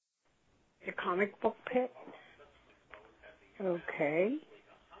The comic book pit? Okay.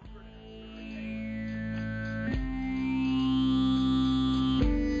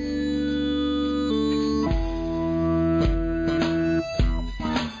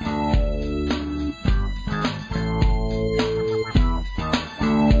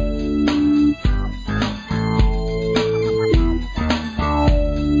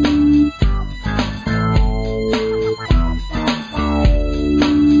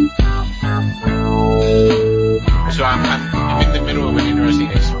 So I'm in the middle of an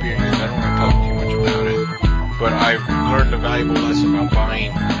interesting experience. I don't want to talk too much about it, but I've learned a valuable lesson about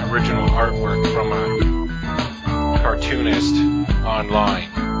buying original artwork from a cartoonist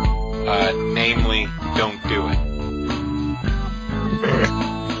online. Namely, don't do it.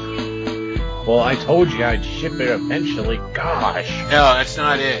 Well, I told you I'd ship it eventually. Gosh. No, that's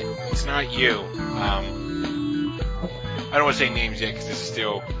not it. It's not you. I don't want to say names yet because this is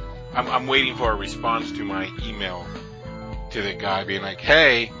still. I'm waiting for a response to my email to the guy being like,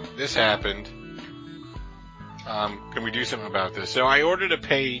 "Hey, this happened. Can we do something about this?" So I ordered a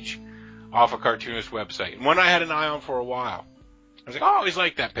page off a cartoonist website, and one I had an eye on for a while. I was like, "Oh, I always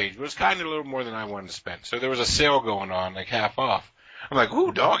liked that page," but it was kind of a little more than I wanted to spend. So there was a sale going on, like half off. I'm like,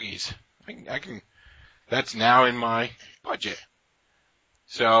 "Ooh, doggies! I can. That's now in my budget."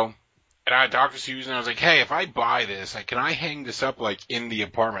 So. And I talked to Susan, and I was like, hey, if I buy this, like, can I hang this up, like, in the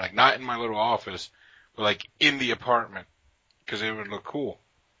apartment? Like, not in my little office, but, like, in the apartment. Because it would look cool.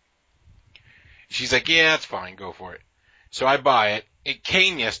 She's like, yeah, that's fine. Go for it. So I buy it. It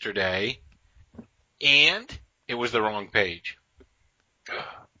came yesterday, and it was the wrong page.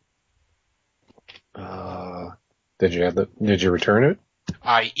 Did you return it?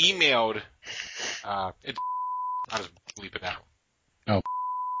 I emailed, I'll just bleep it out. Oh.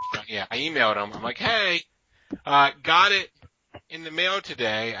 Yeah, I emailed him. I'm like, hey, got it in the mail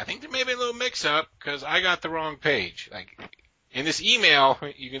today. I think there may be a little mix-up because I got the wrong page. Like, in this email,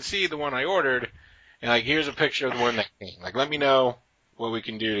 you can see the one I ordered, and, like, here's a picture of the one that came. Like, let me know what we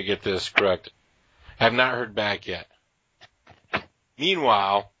can do to get this correct. Have not heard back yet.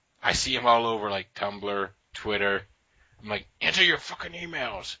 Meanwhile, I see him all over, like, Tumblr, Twitter. I'm like, answer your fucking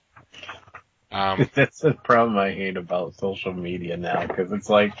emails. That's the problem I hate about social media now, because it's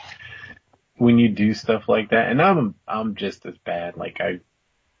like, when you do stuff like that, and I'm just as bad. Like,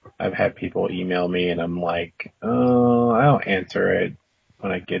 I've had people email me, and I'm like, oh, I'll answer it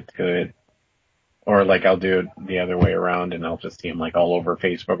when I get to it. Or, like, I'll do it the other way around, and I'll just see them, like, all over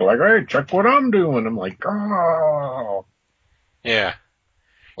Facebook, like, hey, check what I'm doing. I'm like, oh. Yeah.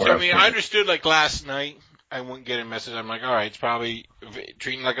 Or So, I mean, I understood, like, last night, I wouldn't get a message. I'm like, all right, it's probably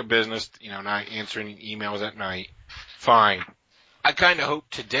treating like a business, you know, not answering emails at night. Fine. I kind of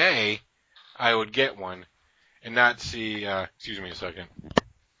hoped today I would get one and not see, excuse me a second.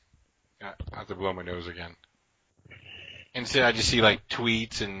 I have to blow my nose again. Instead, I just see, like,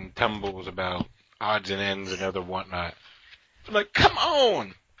 tweets and tumbles about odds and ends and other whatnot. I'm like, come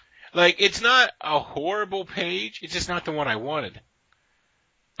on! Like, it's not a horrible page. It's just not the one I wanted.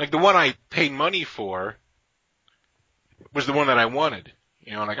 Like, the one I paid money for was the one that I wanted.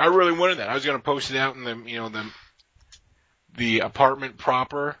 You know, like, I really wanted that. I was going to post it out in the, you know, the apartment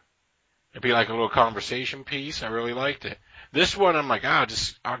proper. It'd be like a little conversation piece. I really liked it. This one, I'm like, I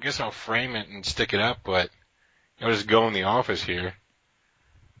guess I'll frame it and stick it up, but I'll just go in the office here.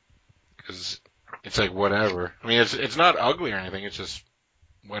 Cause it's like, whatever. I mean, it's not ugly or anything. It's just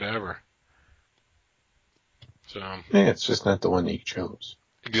whatever. So. Yeah, it's just not the one that you chose.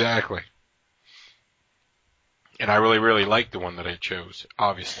 Exactly. And I really, really liked the one that I chose,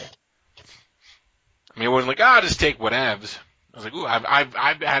 obviously. I mean, it wasn't like, just take whatevs. I was like, ooh,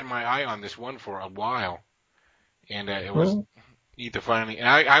 I've had my eye on this one for a while. And it was neat to finally, and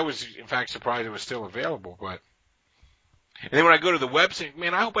I was, in fact, surprised it was still available, but. And then when I go to the website,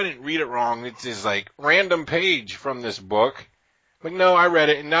 man, I hope I didn't read it wrong. It's this, like, random page from this book. But no, I read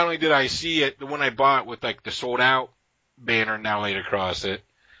it, and not only did I see it, the one I bought with, like, the sold out banner now laid across it,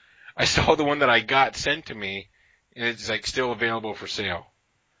 I saw the one that I got sent to me, and it's, like, still available for sale.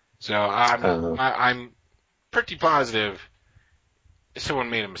 So I'm pretty positive someone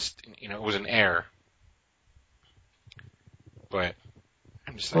made a mistake, you know, it was an error. But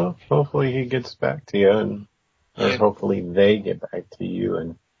I'm just like, well, hopefully he gets back to you, or hopefully they get back to you,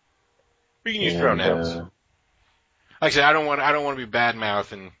 and we can use pronouns. Like I said, I don't want to be bad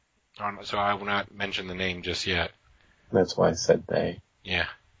mouthing, so I will not mention the name just yet. That's why I said they. Yeah.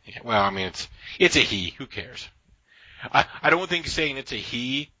 Well, I mean, it's a he. Who cares? I don't think saying it's a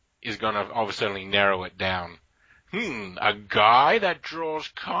he is gonna all of a sudden narrow it down. A guy that draws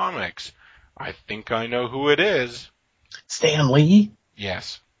comics. I think I know who it is. Stan Lee?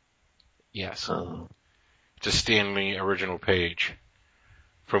 Yes. Yes. Oh, It's a Stan Lee original page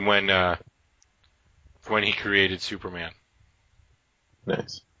from when he created Superman.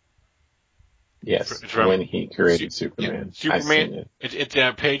 nice. Yes, It's when from he created Superman. I've Superman. seen it. It's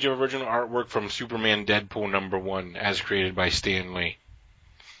a page of original artwork from Superman Deadpool #1 as created by Stan Lee.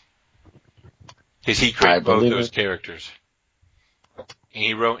 Because he I created both believe those it. characters. And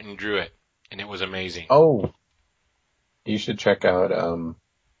he wrote and drew it. And it was amazing. Oh, you should check out,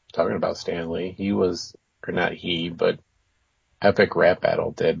 talking about Stan Lee. He was, or not he, but Epic Rap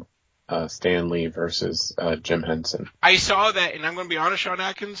Battle did, Stan Lee versus, Jim Henson. I saw that, and I'm going to be honest, Sean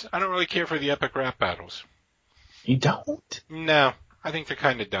Atkins, I don't really care for the epic rap battles. You don't? No, I think they're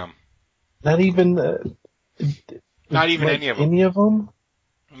kind of dumb. Not even, Not even like any of them. any of them?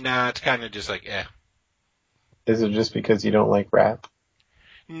 Nah, it's kind of just like, eh. Is it just because you don't like rap?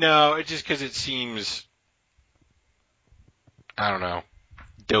 No, it's just because it seems, I don't know,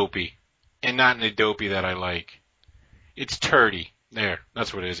 dopey. And not in the dopey that I like. It's turdy. There,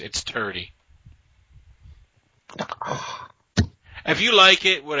 that's what it is. It's turdy. If you like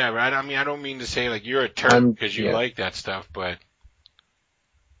it, whatever. I mean, I don't mean to say like you're a turd because you like that stuff, but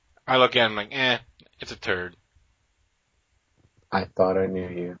I look at him like, it's a turd. I thought I knew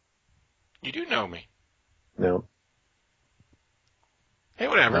you. You do know me. No. Hey,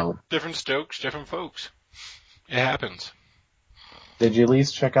 whatever. No. Different Stokes, different folks. It happens. Did you at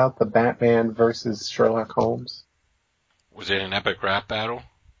least check out the Batman versus Sherlock Holmes? Was it an epic rap battle?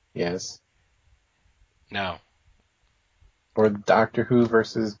 Yes. No. Or Doctor Who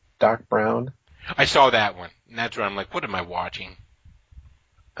versus Doc Brown? I saw that one, and that's where I'm like, what am I watching?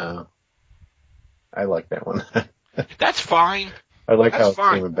 Oh. I like that one. That's fine. I like That's how it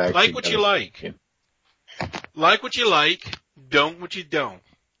fine. came back Like together. what you like. Yeah. Like what you like. Don't what you don't.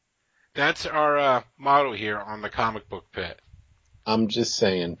 That's our motto here on the Comic Book Pit. I'm just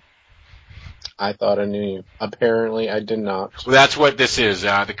saying. I thought I knew you. Apparently I did not. Well, that's what this is.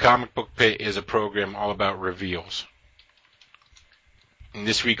 The Comic Book Pit is a program all about reveals. And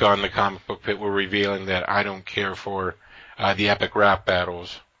this week on the Comic Book Pit, we're revealing that I don't care for the epic rap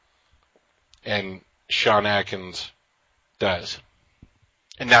battles. And Sean Atkins does.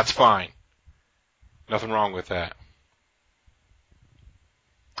 And that's fine. Nothing wrong with that.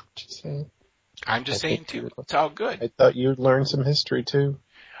 Just saying. I'm just saying, too. It's all good. I thought you'd learn some history, too.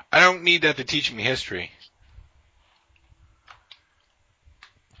 I don't need that to teach me history.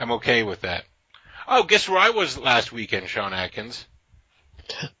 I'm okay with that. Oh, guess where I was last weekend, Sean Atkins?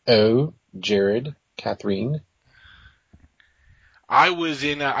 Oh, Jared, Catherine. I was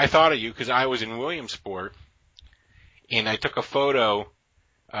in, I thought of you because I was in Williamsport, and I took a photo,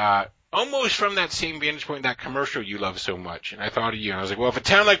 almost from that same vantage point, that commercial you love so much. And I thought of you, and I was like, well, if a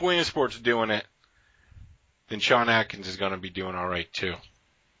town like Williamsport's doing it, then Sean Atkins is going to be doing all right, too.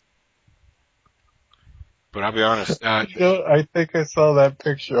 But I'll be honest. I think I saw that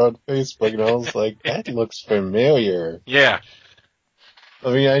picture on Facebook, and I was like, that looks familiar. Yeah.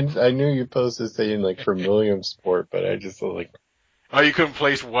 I mean, I knew you posted saying, like, from Williamsport, but I just was like... Oh, you couldn't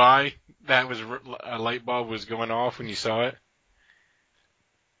place why that was a light bulb was going off when you saw it?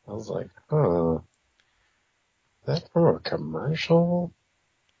 I was like, huh. Is that from a commercial?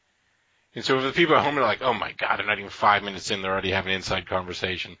 And so the people at home are like, oh my God, they're not even 5 minutes in, they're already having an inside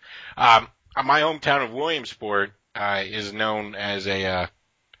conversation. My hometown of Williamsport, is known as a,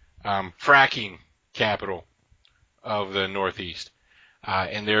 fracking capital of the Northeast.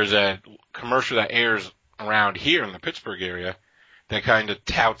 And there's a commercial that airs around here in the Pittsburgh area that kind of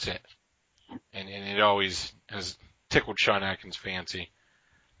touts it. And it always has tickled Sean Atkins' fancy.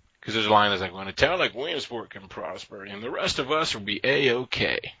 Because there's a line that's like, when a town like Williamsport can prosper, and the rest of us will be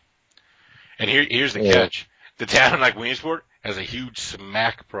A-OK. And here's the catch. The town like Williamsport has a huge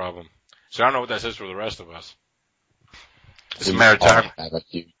smack problem. So I don't know what that says for the rest of us. It's a matter of time. Have a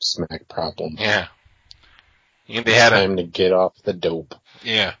huge smack problem. Yeah. And it's time to get off the dope.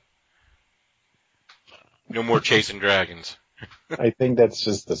 Yeah. No more chasing dragons. I think that's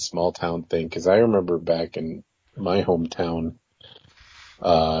just the small town thing, because I remember back in my hometown,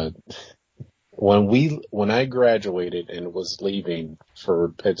 when I graduated and was leaving for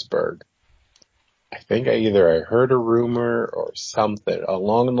Pittsburgh, I think I heard a rumor or something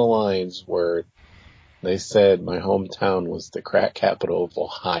along the lines where they said my hometown was the crack capital of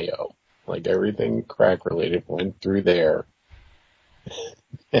Ohio. Like everything crack related went through there.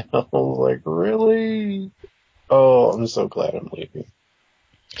 And I was like, really? Oh, I'm so glad I'm leaving.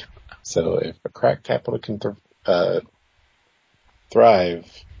 So if a crack capital can thrive,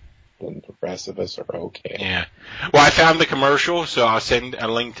 then the rest of us are okay. Yeah. Well, I found the commercial, so I'll send a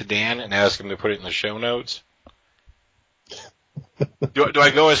link to Dan and ask him to put it in the show notes. Do I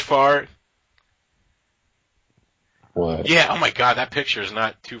go as far What? Yeah, oh my god, that picture is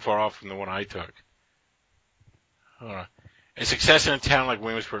not too far off from the one I took. Hold on. A success in a town like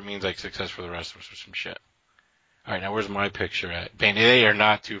Williamsport means like success for the rest of us or some shit. Alright, now where's my picture at? Man, they are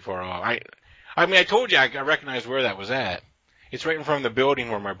not too far off. I mean, I told you I recognized where that was at. It's right in front of the building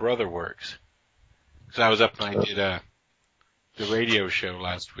where my brother works. So I was up and I did the radio show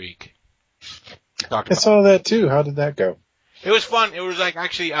last week. I saw that too. How did that go? It was fun. It was like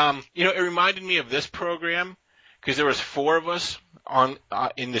actually, it reminded me of this program because there was 4 of us on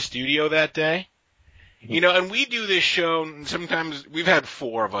in the studio that day. And we do this show, and sometimes we've had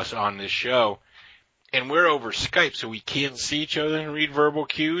 4 of us on this show, and we're over Skype, so we can't see each other and read verbal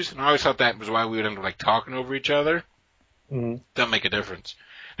cues. And I always thought that was why we would end up like talking over each other. Mm-hmm. Doesn't make a difference.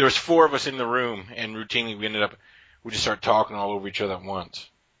 There was 4 of us in the room, and routinely we just start talking all over each other at once.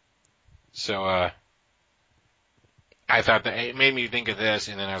 So, I thought that it made me think of this,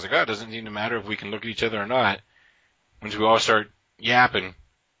 and then I was like, oh, it doesn't seem to matter if we can look at each other or not. Once we all start yapping,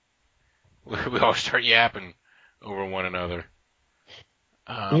 we all start yapping over one another.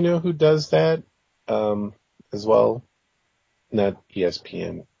 You know who does that as well? Not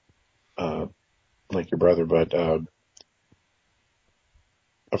ESPN, like your brother, but a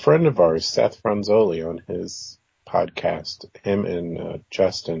friend of ours, Seth Franzoli, on his podcast, him and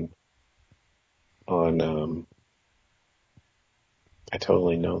Justin on I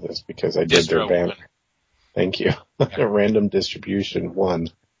totally know this because I did their band. Thank you. Yeah. Random Distribution 1.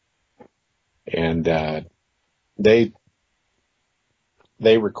 And they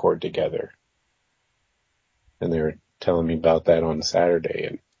record together. And they were telling me about that on Saturday.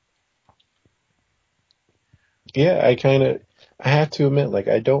 And yeah, I have to admit, like,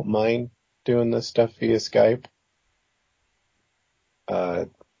 I don't mind doing this stuff via Skype. I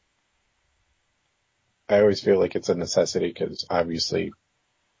always feel like it's a necessity because obviously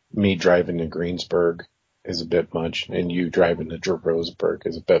me driving to Greensburg is a bit much, and you driving to Roseburg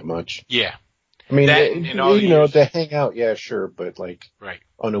is a bit much. Yeah. I mean, to hang out, yeah, sure, but like right.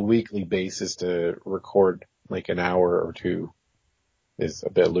 On a weekly basis to record like an hour or 2 is a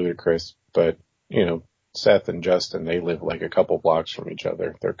bit ludicrous. But, Seth and Justin, they live like a couple blocks from each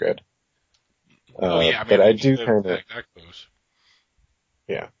other. They're good. But I do kind of,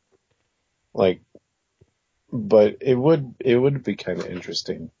 yeah, like, but it would be kind of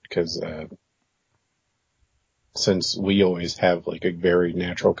interesting because, since we always have like a very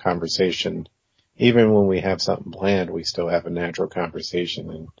natural conversation, even when we have something planned, we still have a natural conversation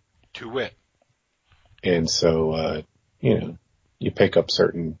and to wit. And so, you pick up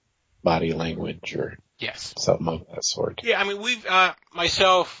certain body language or something of that sort. Yeah, I mean, we've,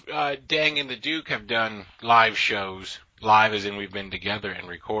 myself, Dang and the Duke have done live shows. Live as in we've been together and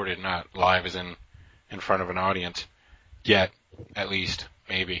recorded, not live as in front of an audience. Yet, at least,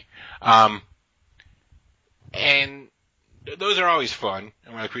 maybe. And those are always fun. I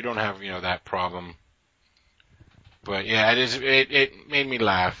mean, like, we don't have, that problem. But yeah, it made me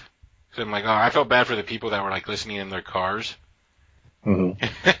laugh. So I'm like, oh, I felt bad for the people that were like listening in their cars. Mm-hmm.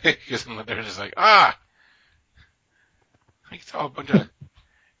 Because they're just like, like it's all a bunch of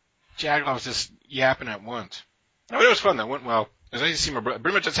jackalops just yapping at once. Oh, it was fun. That went well. Cause I see my brother.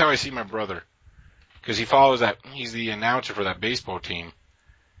 Pretty much that's how I see my brother. Cause he follows that. He's the announcer for that baseball team.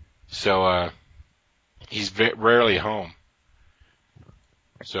 So he's rarely home.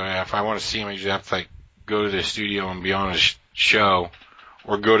 So if I want to see him, I usually have to like go to the studio and be on his show,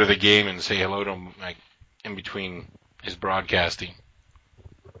 or go to the game and say hello to him like in between his broadcasting.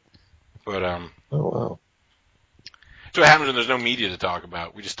 But oh wow. That's what happens when there's no media to talk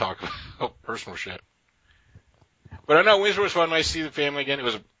about. We just talk about personal shit. But I know Windsor was fun. Nice to see the family again. It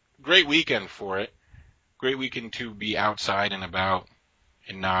was a great weekend for it. Great weekend to be outside and about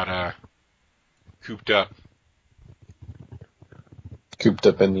and not cooped up. Cooped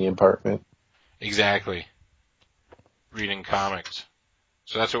up in the apartment. Exactly. Reading comics.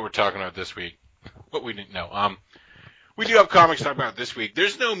 So that's what we're talking about this week. What we didn't know. We do have comics to talk about this week.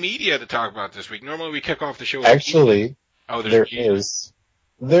 There's no media to talk about this week. Normally we kick off the show with Actually, there media. is.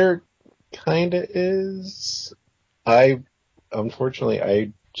 There kinda is. Unfortunately,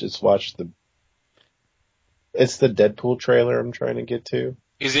 I just watched it's the Deadpool trailer I'm trying to get to.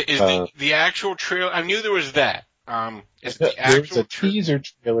 Is the actual trailer? I knew there was that. It's the there's a teaser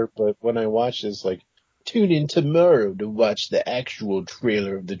trailer, but when I watched it's like, tune in tomorrow to watch the actual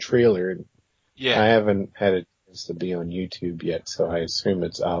trailer of the trailer. And yeah. I haven't had a chance to be on YouTube yet, so I assume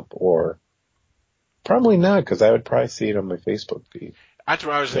it's up, or probably not, because I would probably see it on my Facebook feed. That's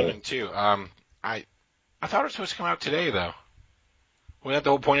what I was thinking too. I thought it was supposed to come out today though. Wasn't that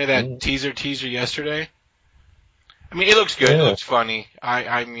the whole point of that teaser yesterday? I mean, it looks good. Yeah. It looks funny.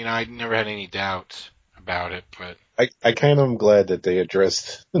 I mean, I never had any doubts about it, but I kind of am glad that they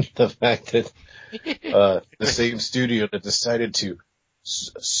addressed the fact that the same studio that decided to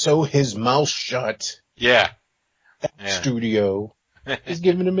sew his mouth shut, yeah. studio, is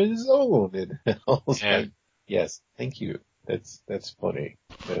giving him his own. And I was Yeah. like, yes, thank you. That's funny.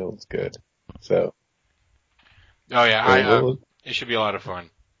 That was good. So, Oh yeah, well, it should be a lot of fun.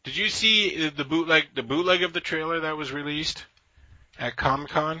 Did you see the bootleg of the trailer that was released at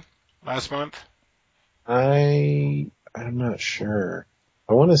Comic-Con last month? I'm not sure.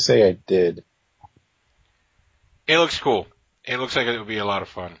 I want to say I did. It looks cool. It looks like it would be a lot of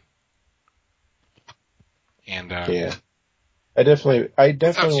fun. And Yeah, I definitely want to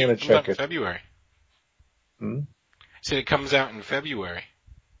comes out check in it. February. Hmm? Said it comes out in February.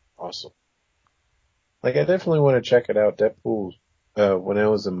 Awesome. Like, I definitely want to check it out. Deadpool, when I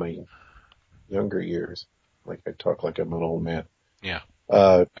was in my younger years, like, I talk like I'm an old man. Yeah.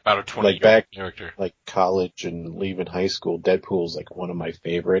 Uh, About a like 20-year-old back, character. like college and leaving high school, Deadpool's like one of my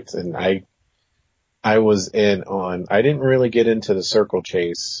favorites. And I was in on, I didn't really get into the Circle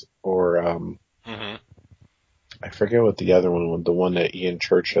Chase or, Mm-hmm. I forget what the other one was, the one that Ian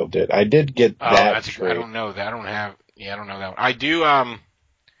Churchill did. I did get Oh, that I trade. don't know that. I don't know that one. I do,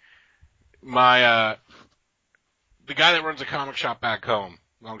 my, the guy that runs a comic shop back home,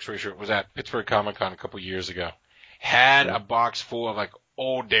 long story short, was at Pittsburgh Comic Con a couple years ago. Had a box full of like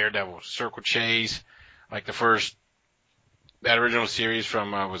old Daredevil, Circle Chase, like that original series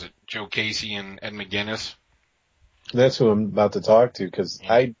from, was it Joe Casey and Ed McGuinness? That's who I'm about to talk to because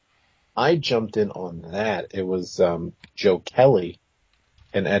Yeah. I jumped in on that. It was, Joe Kelly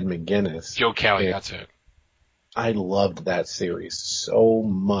and Ed McGuinness. Joe Kelly, And that's it. I loved that series so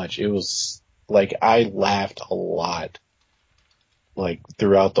much. It was like, I laughed a lot, like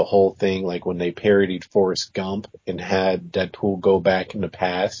throughout the whole thing, like when they parodied Forrest Gump and had Deadpool go back in the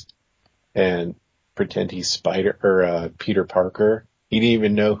past and pretend he's Peter Parker. He didn't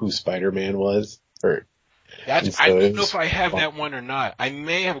even know who Spider-Man was. I So it don't know if was I have fun. that one or not. I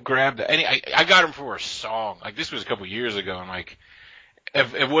may have grabbed it. I got him for a song. Like this was a couple years ago, and like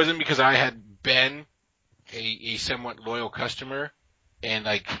if it wasn't because I had been a somewhat loyal customer, and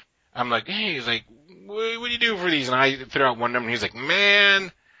like I'm like, hey, he's like, what do you do for these? And I threw out one number, and he's like,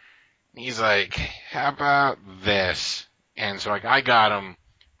 man, he's like, how about this? And so like I got him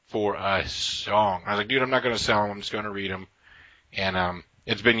for a song. I was like, dude, I'm not gonna sell them. I'm just gonna read them. And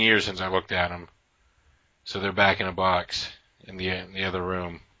it's been years since I looked at them, so they're back in a box in the other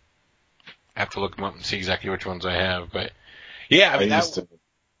room. I have to look them up and see exactly which ones I have. But yeah, I mean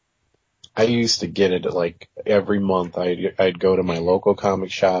I used to get it like every month. I'd go to my local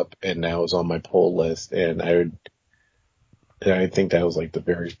comic shop and that was on my pull list and I think that was like the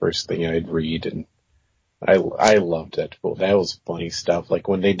very first thing I'd read and I loved Deadpool. That was funny stuff. Like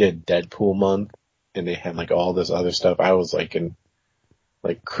when they did Deadpool month and they had like all this other stuff, I was like in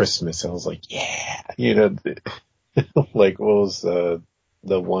like Christmas. I was like, yeah, like what was, the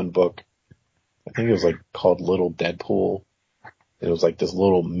one book? I think it was like called Little Deadpool. It was like this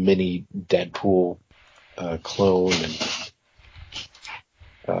little mini Deadpool, clone and,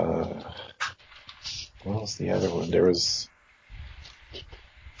 uh, what was the other one? There was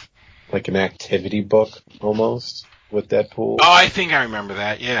like an activity book almost with Deadpool. I think I remember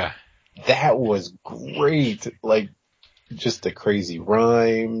that. Yeah. That was great. Like just the crazy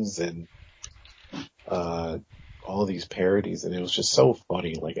rhymes and, all these parodies and it was just so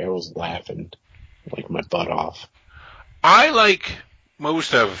funny. Like I was laughing like my butt off. I like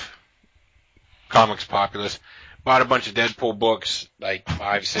most of Comics Populous. Bought a bunch of Deadpool books like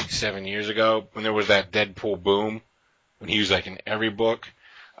 5, 6, 7 years ago when there was that Deadpool boom when he was like in every book.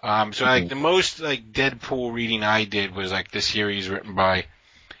 So like the most like Deadpool reading I did was like the series written by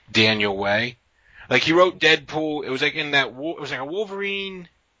Daniel Way. Like he wrote Deadpool. It was like in that it was like a Wolverine.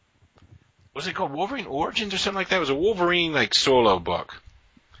 Was it called Wolverine Origins or something like that? It was a Wolverine like solo book.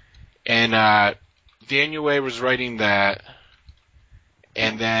 And Daniel Way was writing that,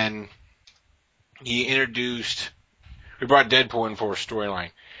 and then we brought Deadpool in for a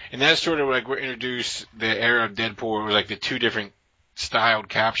storyline. And that sort of like we introduced the era of Deadpool where it was like the two different styled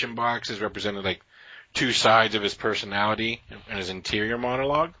caption boxes represented like two sides of his personality and his interior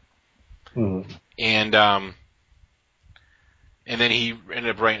monologue. Mm-hmm. And then he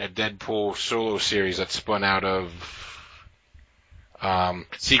ended up writing a Deadpool solo series that spun out of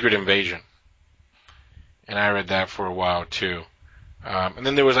Secret Invasion. And I read that for a while too. And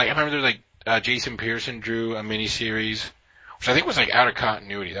then there was like, I remember there was like, Jason Pearson drew a miniseries, which I think was like out of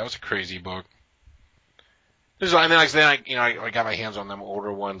continuity. That was a crazy book. And then I got my hands on them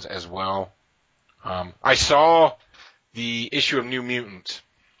older ones as well. I saw the issue of New Mutants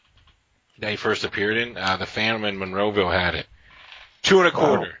that he first appeared in, the Phantom in Monroeville had it. $2.25.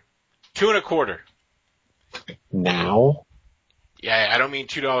 Wow. $2.25. Now? Yeah, I don't mean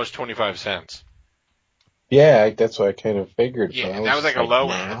 $2.25. Yeah, that's what I kind of figured. Yeah, but and that was like a low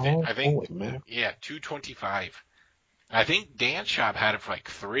end. now? I think Holy man. yeah, $2.25. I think Dance Shop had it for like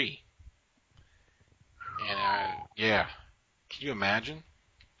 $3. And yeah, can you imagine?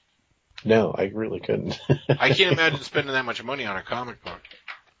 No, I really couldn't. I can't imagine spending that much money on a comic book.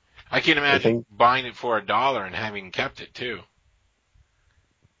 I can't I imagine think buying it for $1 and having kept it too.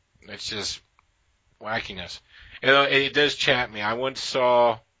 It's just wackiness. It does chat me. I once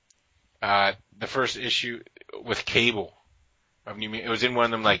saw the first issue with Cable of New. It was in one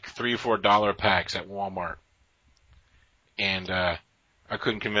of them like $3 or $4 packs at Walmart, and I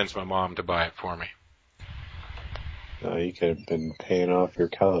couldn't convince my mom to buy it for me. you could have been paying off your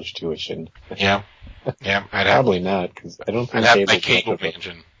college tuition. Yeah, yeah. Probably not, because I don't think I'd have my Cable's Cable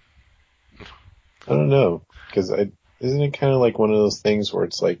mansion. I don't know, because isn't it kind of like one of those things where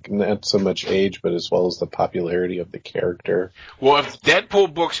it's like not so much age, but as well as the popularity of the character? Well, if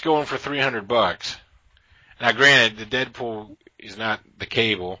Deadpool book's going for $300, now granted, the Deadpool is not the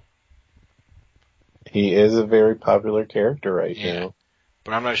Cable. He is a very popular character right now.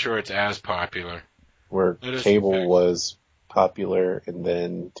 But I'm not sure it's as popular. Where Cable was popular, and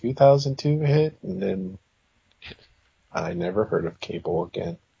then 2002 hit, and then I never heard of Cable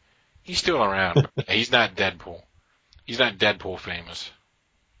again. He's still around. He's not Deadpool. He's not Deadpool famous.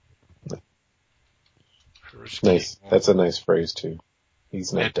 Nice. That's a nice phrase too.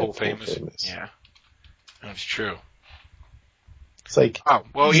 He's not Deadpool famous. Yeah, that's true. It's like,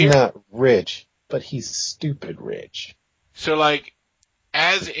 he's not rich, but he's stupid rich. So like,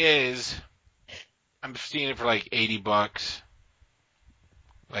 as is, I'm seeing it for like $80.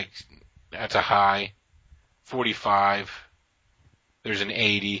 Like, that's a high. 45. There's an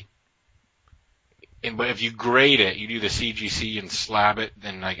 80. But if you grade it, you do the CGC and slab it,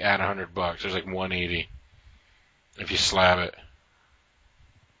 then like add $100. There's like 180. If you slab it.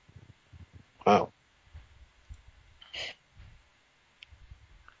 Wow.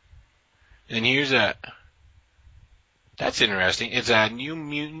 And here's that's interesting. It's a New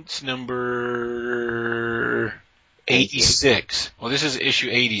Mutants number 86. Well, this is issue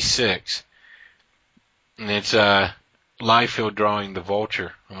 86. And it's Liefeld drawing the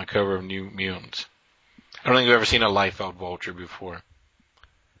Vulture on the cover of New Mutants. I don't think I've ever seen a Liefeld Vulture before.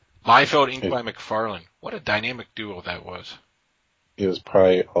 Liefeld inked by McFarlane. What a dynamic duo that was. It was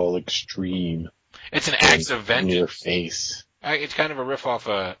probably all extreme. It's an Acts of Vengeance. In your face. It's kind of a riff off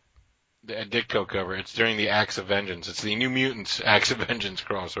a Ditko cover. It's during the Acts of Vengeance. It's the New Mutants Acts of Vengeance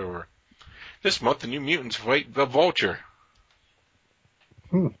crossover. This month, the New Mutants fight the Vulture.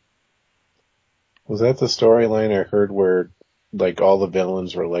 Was that the storyline I heard where, like, all the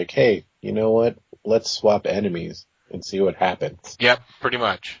villains were like, hey, you know what? Let's swap enemies and see what happens. Yep, pretty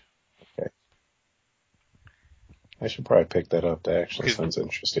much. Okay. I should probably pick that up. That actually sounds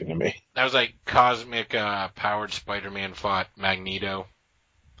interesting to me. That was like cosmic powered Spider-Man fought Magneto.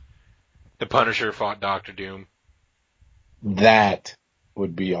 The Punisher fought Doctor Doom. That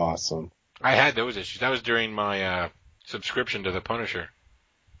would be awesome. I had those issues. That was during my subscription to the Punisher.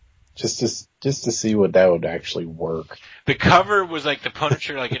 Just to see what that would actually work. The cover was like the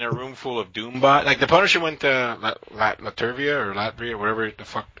Punisher, like in a room full of Doombot. Like the Punisher went to Latvia, whatever the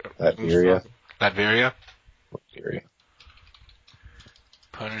fuck. Latveria.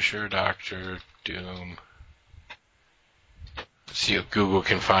 Punisher, Doctor Doom. Let's see if Google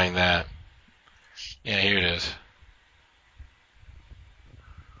can find that. Yeah, here it is.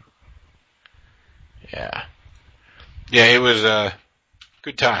 Yeah. Yeah, it was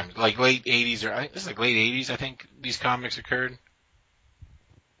good time. Like late 80s, or I think this is like late 80s, I think these comics occurred.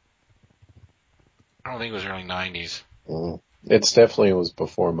 I don't think it was early 90s. It's definitely was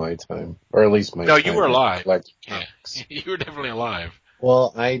before my time, or at least my time. No, you were alive. Yeah. You were definitely alive.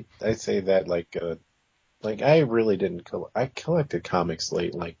 Well, I say that like I really didn't I collected comics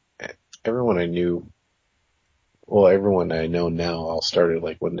late. Like everyone I know now all started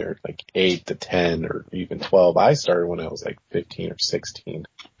like when they're like 8 to 10 or even 12. I started when I was like 15 or 16.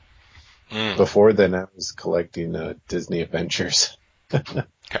 Before then I was collecting Disney Adventures. I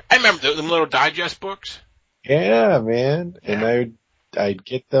remember them little digest books. Yeah, man. Yeah. And I'd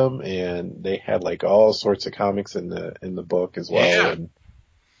get them and they had like all sorts of comics in the book as well.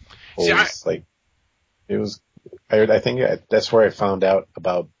 Yeah. And I think that's where I found out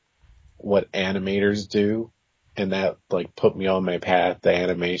about what animators do. And that like put me on my path to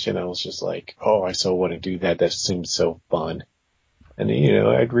animation. I was just like, oh, I so want to do that. That seems so fun. And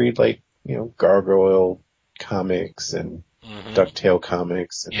I'd read like, Gargoyle comics and DuckTale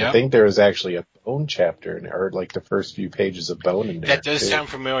comics. And Yep. I think there was actually a Bone chapter or like the first few pages of Bone in there. That does too. sound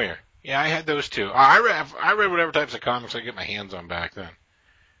familiar. Yeah, I had those too. I read whatever types of comics I could get my hands on back then.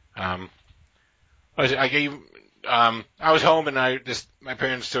 I was home and my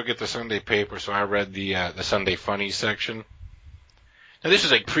parents still get the Sunday paper, so I read the Sunday Funnies section. Now this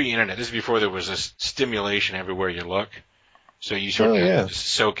was like pre-internet. This is before there was this stimulation everywhere you look. So you sort of have to just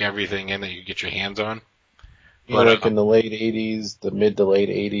soak everything in that you get your hands on. But like in the late 80s, the mid to late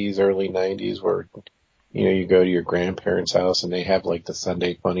 80s, early 90s, where you go to your grandparents' house and they have like the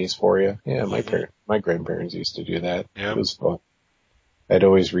Sunday Funnies for you. Yeah, my grandparents used to do that. Yep. It was fun. I'd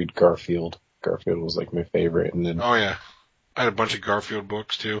always read Garfield. Garfield was like my favorite, and then oh yeah, I had a bunch of Garfield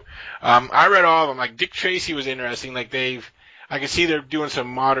books too. I read all of them. Like Dick Tracy was interesting. Like I could see they're doing some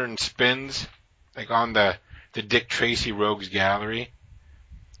modern spins, like on the Dick Tracy Rogues Gallery,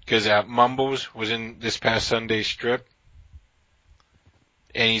 because Mumbles was in this past Sunday strip,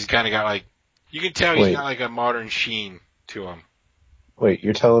 and he's kind of got like, you can tell he's got like a modern sheen to him. Wait,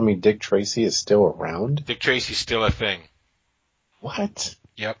 you're telling me Dick Tracy is still around? Dick Tracy's still a thing. What?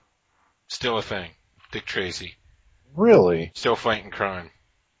 Yep. Still a thing. Dick Tracy. Really? Still fighting crime.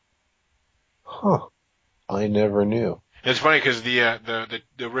 Huh. I never knew. It's funny because the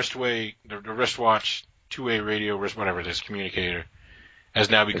wristwatch, two-way radio wrist, whatever it is, communicator, has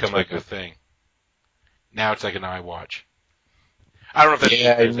now become like a thing. Now it's like an iWatch. I don't know if that.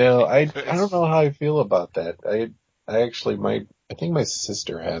 Yeah, I know. I don't know how I feel about that. I think my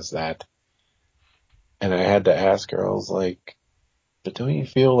sister has that, and I had to ask her. I was like, "But don't you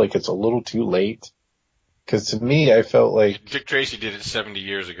feel like it's a little too late?" Because to me, I felt like Dick Tracy did it 70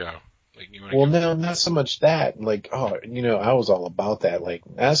 years ago. Like, well, no, not so much that. Like, I was all about that. Like,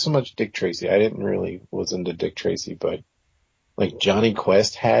 not so much Dick Tracy. I didn't really was into Dick Tracy, but like Johnny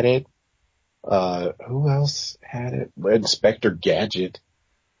Quest had it. Who else had it? Inspector Gadget.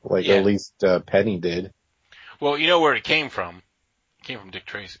 Like, at least Penny did. Well, you know where it came from. It came from Dick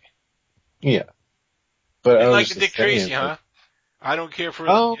Tracy. Yeah. But you like the Dick Tracy, huh? I don't care for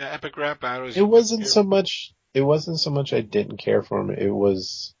the epic rap battles. It wasn't so much I didn't care for him. It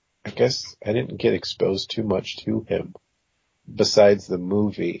was, I guess I didn't get exposed too much to him besides the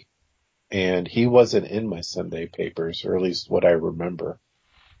movie. And he wasn't in my Sunday papers, or at least what I remember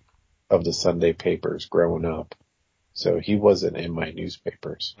of the Sunday papers growing up. So he wasn't in my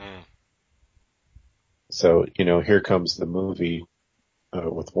newspapers. Mm. So, here comes the movie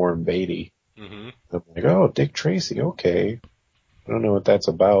with Warren Beatty. Mm-hmm. I'm like, oh, Dick Tracy, okay. I don't know what that's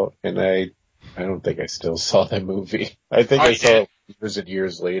about. And I don't think I still saw that movie. I think I saw it years and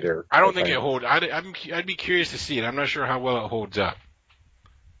years later. I don't think it holds. I'd be curious to see it. I'm not sure how well it holds up.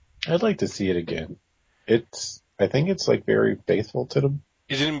 I'd like to see it again. I think it's like very faithful to the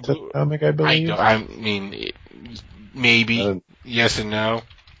Is it in blue? Comic, I believe. I mean, maybe yes and no.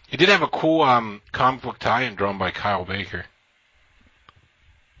 It did have a cool comic book tie-in drawn by Kyle Baker.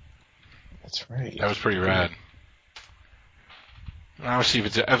 That's right. That was pretty rad. I'll see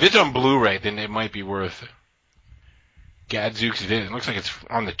if it's on Blu-ray, then it might be worth it. Gadzooks it is. It looks like it's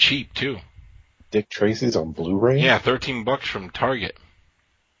on the cheap too. Dick Tracy's on Blu-ray? Yeah, $13 from Target.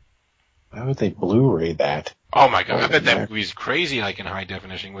 Why would they Blu-ray that? Oh my god, I bet that movie's crazy, like in high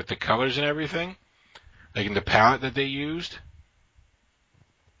definition with the colors and everything. Like in the palette that they used.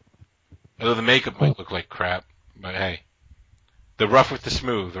 Although the makeup might look like crap, but hey. The rough with the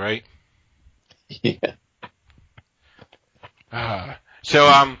smooth, right? Yeah. So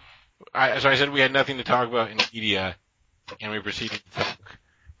I said we had nothing to talk about in media, and we proceeded to talk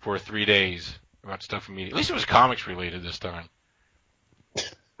for 3 days about stuff in media. At least it was comics related this time.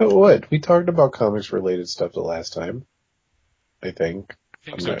 What? We talked about comics related stuff the last time. I think. I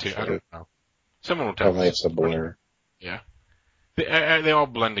think so too. Sure. I don't know. Someone will tell us. My life's a blur. Yeah. They all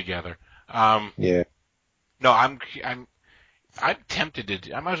blend together. Yeah. No, I'm tempted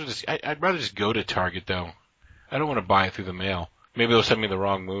to. I might as well just. I'd rather just go to Target though. I don't want to buy it through the mail. Maybe they'll send me the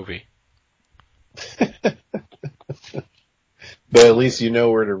wrong movie. But at least you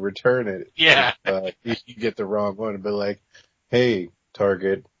know where to return it. Yeah. If you get the wrong one, but like, hey,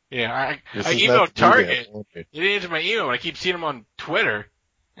 Target. Yeah, I emailed Target. They didn't answer my email, and I keep seeing them on Twitter.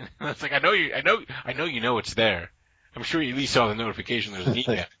 It's like I know you know it's there. I'm sure you at least saw the notification there's an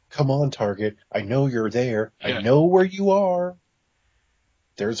email. Come on, Target. I know you're there. Yeah. I know where you are.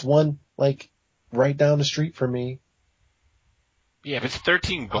 There's one like right down the street from me. Yeah, if it's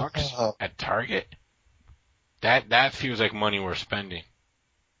 $13 at Target, that feels like money we're spending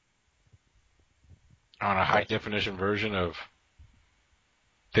on a high definition version of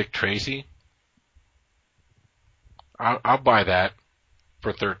Dick Tracy. I'll buy that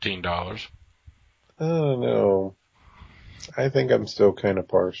for $13. Oh no. I think I'm still kind of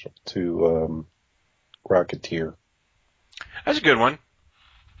partial to Rocketeer. That's a good one.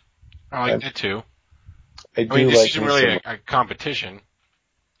 I like that too. I I mean, do this like isn't me really some. a competition.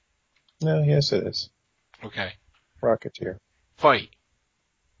 No, yes, it is. Okay. Rocketeer. Fight.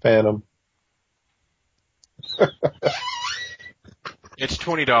 Phantom. It's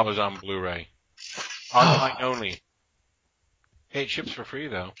 $20 on Blu-ray. Online only. Hey, it ships for free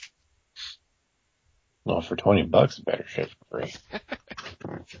though. Well, for $20, it better ship for free.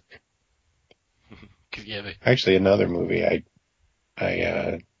 Yeah, Actually, another movie I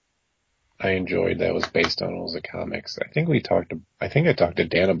enjoyed that was based on was the comics. I think I talked to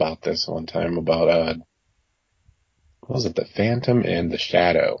Dan about this one time about what was it, The Phantom and the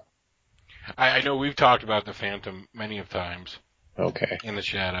Shadow? I know we've talked about the Phantom many of times. Okay. In the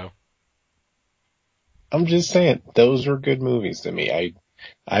Shadow. I'm just saying, those were good movies to me. I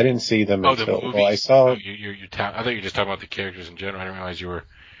didn't see them Oh, the until, movies? well, I saw, Oh, I thought you were just talking about the characters in general. I didn't realize you were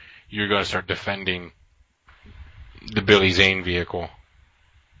going to start defending the Billy Zane vehicle.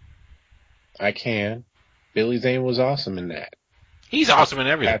 I can. Billy Zane was awesome in that. He's awesome in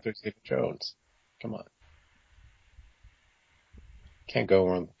everything. Catherine Zeta-Jones. Come on. Can't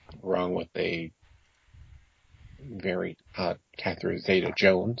go wrong with a very hot Catherine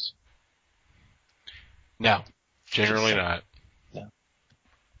Zeta-Jones. No, generally not. No.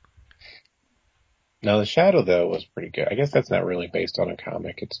 Now, The Shadow, though, was pretty good. I guess that's not really based on a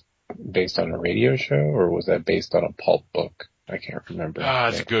comic. It's based on a radio show, or was that based on a pulp book? I can't remember.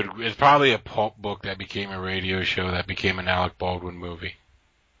 It's good. It's probably a pulp book that became a radio show that became an Alec Baldwin movie.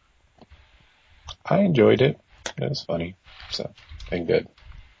 I enjoyed it. It was funny. So, and good.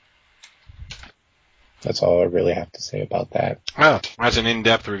 That's all I really have to say about that. Oh, that's an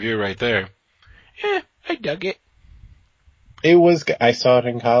in-depth review right there. Yeah, I dug it. I saw it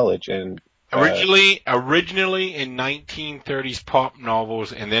in college, and Originally in 1930s pulp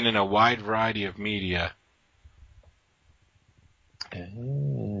novels, and then in a wide variety of media.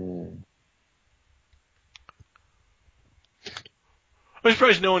 I'm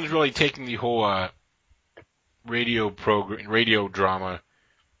surprised no one's really taking the whole radio drama,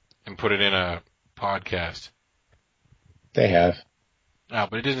 and put it in a podcast. They have. Oh,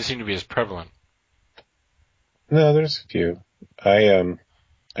 but it doesn't seem to be as prevalent. No, there's a few. I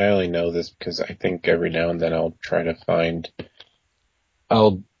only know this because I think every now and then I'll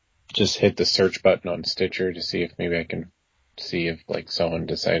just hit the search button on Stitcher to see if maybe I can see if like someone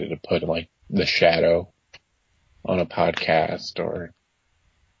decided to put like The Shadow on a podcast or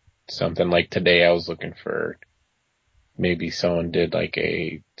something. Like today I was looking for maybe someone did like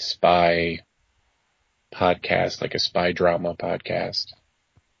a spy podcast, like a spy drama podcast.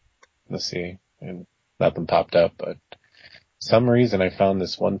 Let's see. And nothing popped up, but some reason I found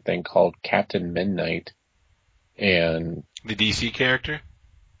this one thing called Captain Midnight, and The DC character?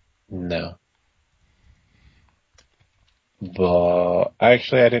 no. But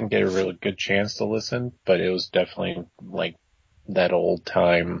actually I didn't get a really good chance to listen, but it was definitely like that old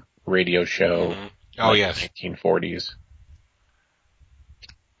time radio show, Mm-hmm. Oh, like yes. 1940s.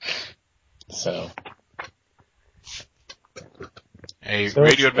 So. A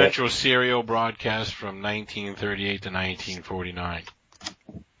radio adventure serial broadcast from 1938 to 1949.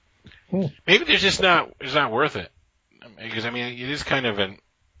 Maybe it's not worth it. Because, I mean, it is kind of an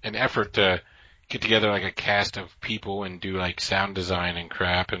effort to get together like a cast of people and do like sound design and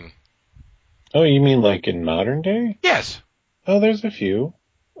crap and. Oh, you mean like in modern day? Yes. Oh, there's a few.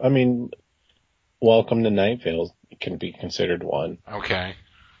 I mean, Welcome to Night Vale can be considered one. Okay.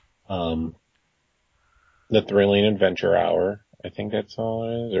 The Thrilling Adventure Hour. I think that's all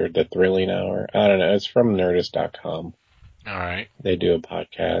it is, or The Thrilling Hour. I don't know. It's from Nerdist.com. All right. They do a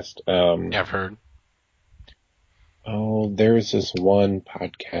podcast. Yeah, I've heard. Oh, there's this one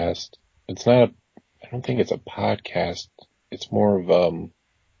podcast. I don't think it's a podcast. It's more of,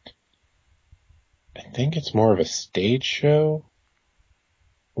 I think it's more of a stage show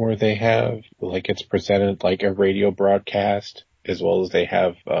where they have, like, it's presented like a radio broadcast as well as they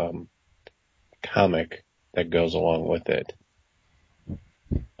have, comic that goes along with it.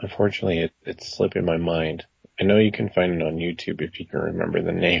 Unfortunately, it's slipping my mind. I know you can find it on YouTube if you can remember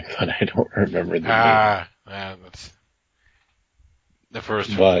the name, but I don't remember the name. That's the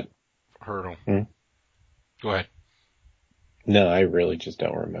first hurdle. Go ahead. No, I really just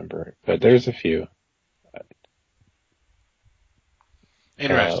don't remember it. But there's a few.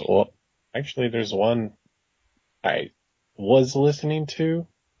 Interesting. Well, actually, there's one I was listening to,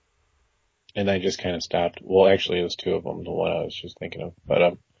 and I just kind of stopped. Well, actually, it was two of them, the one I was just thinking of.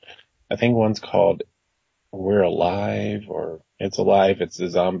 But I think one's called We're Alive, or It's Alive. It's a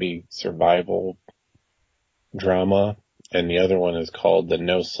zombie survival drama. and the other one is called the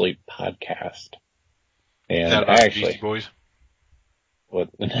No Sleep Podcast. And Is that about the Beastie Boys?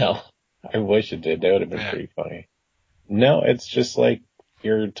 No, I wish it did. That would have been pretty funny. No, it's just like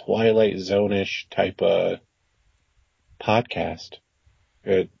your Twilight Zone-ish type of podcast.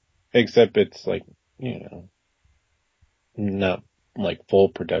 Except it's like, not like full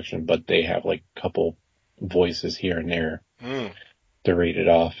production, but they have like a couple voices here and there to read it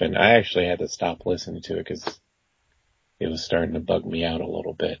off. And I actually had to stop listening to it because it was starting to bug me out a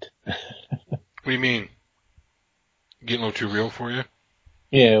little bit. What do you mean? Getting a little too real for you?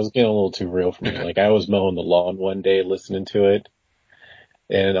 Yeah, it was getting a little too real for me. Like I was mowing the lawn one day listening to it,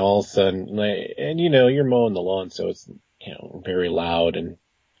 and all of a sudden, you're mowing the lawn, so it's, very loud, and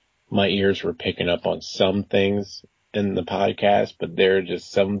my ears were picking up on some things in the podcast, but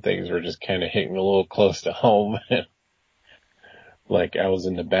some things were just kind of hitting a little close to home. Like I was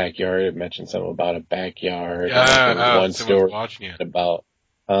in the backyard, it mentioned something about a backyard. One story watching you. About,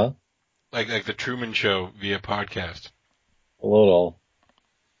 huh? Like the Truman Show via podcast. A little.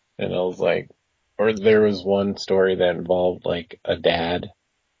 And I was like, or there was one story that involved like a dad,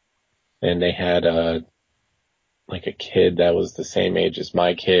 and they had a kid that was the same age as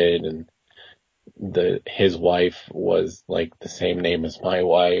my kid, and his wife was like the same name as my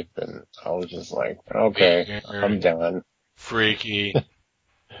wife, and I was just like, okay, I'm done. Freaky.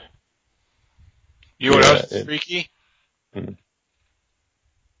 You know what else is freaky?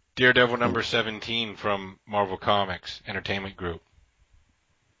 Daredevil number 17 from Marvel Comics Entertainment Group.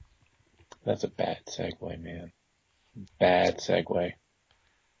 That's a bad segue, man. Bad segue.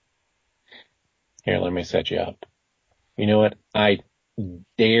 Here, let me set you up. You know what? I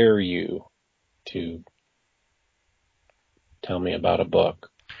dare you to tell me about a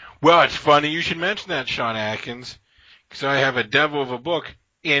book. Well, it's funny you should mention that, Sean Atkins, because I have a devil of a book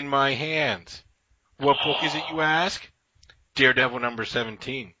in my hands. What book is it, you ask? Daredevil number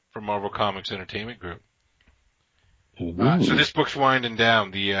 17 from Marvel Comics Entertainment Group. So this book's winding down,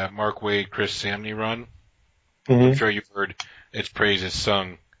 the Mark Waid, Chris Samney run. Mm-hmm. I'm sure you've heard its praises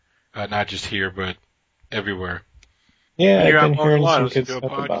sung, not just here, but everywhere. Yeah, I've been hearing some good stuff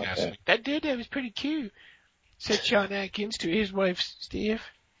about that. Like, that Daredevil was pretty cute, said Sean Atkins to his wife, Steve.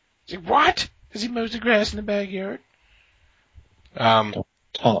 He's like, what? Does he mows the grass in the backyard? Don't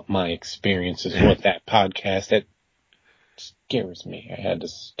taunt my experiences with that podcast. That scares me. I had to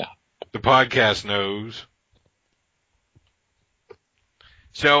stop. The podcast knows.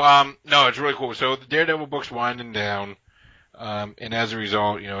 So, no, it's really cool. So the Daredevil book's winding down, and as a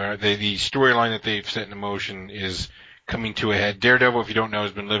result, the storyline that they've set in motion is coming to a head. Daredevil, if you don't know,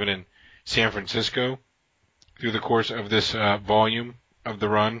 has been living in San Francisco through the course of this volume of the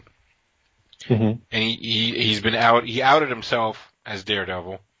run, and he's been out. He outed himself as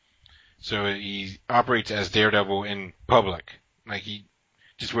Daredevil, so he operates as Daredevil in public. Like he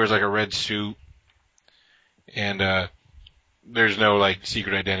just wears like a red suit, and there's no like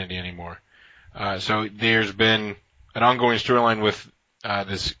secret identity anymore. So there's been an ongoing storyline with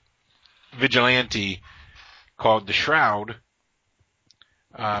this vigilante called the Shroud,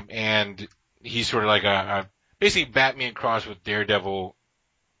 and he's sort of like a basically Batman crossed with Daredevil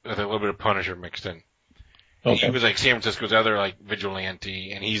with a little bit of Punisher mixed in. Okay. He was like San Francisco's other like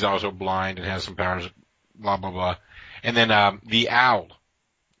vigilante, and he's also blind and has some powers, blah blah blah. And then the Owl,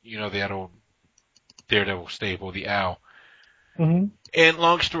 that old Daredevil staple, the Owl. Mm-hmm. And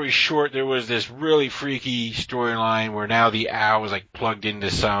long story short, there was this really freaky storyline where now the Owl is like plugged into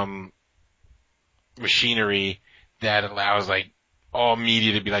some machinery that allows like all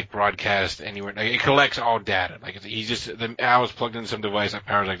media to be like broadcast anywhere. Like, it collects all data. Like the Owl is plugged into some device that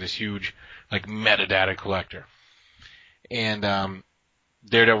powers like this huge like metadata collector. And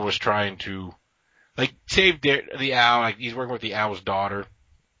Daredevil was trying to like save the Owl. Like he's working with the Owl's daughter,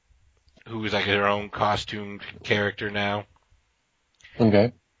 who is like her own costumed character now.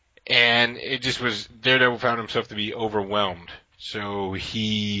 Okay. And it just was, Daredevil found himself to be overwhelmed. So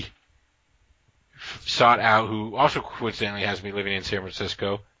he sought out, who also coincidentally has me living in San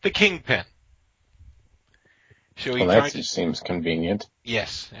Francisco, the Kingpin. So that just seems convenient.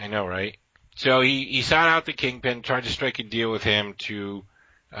 Yes, I know, right? So he sought out the Kingpin, tried to strike a deal with him to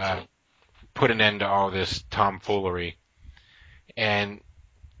put an end to all this tomfoolery. And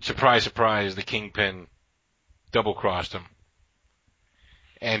surprise, surprise, the Kingpin double-crossed him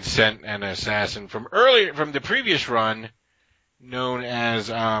and sent an assassin from the previous run, known as,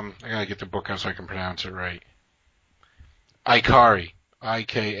 I gotta get the book out so I can pronounce it right. Ikari.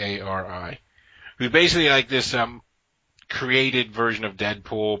 Ikari. Who's basically like this, created version of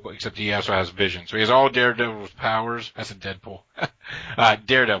Deadpool, except he also has vision. So he has all Daredevil's powers. That's a Deadpool.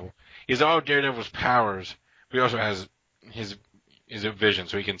 Daredevil. He has all Daredevil's powers, but he also has his vision,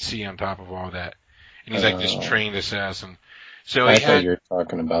 so he can see on top of all that. And he's like this trained assassin. So I thought you were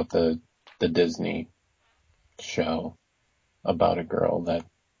talking about the Disney show about a girl that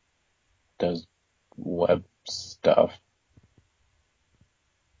does web stuff.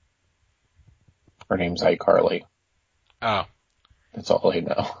 Her name's iCarly. Oh. That's all I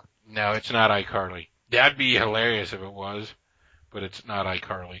know. No, it's not iCarly. That'd be hilarious if it was, but it's not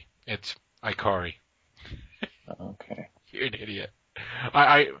iCarly. It's iCarly. Okay. You're an idiot.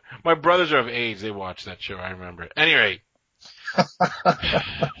 My brothers are of age. They watch that show. I remember it. Anyway.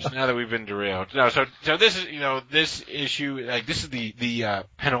 Now that we've been derailed. No, so this is, this issue, like, this is the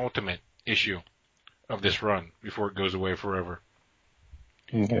penultimate issue of this run before it goes away forever.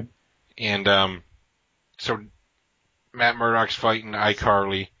 Okay. And, so Matt Murdock's fighting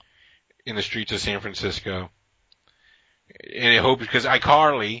iCarly in the streets of San Francisco. And I hope, because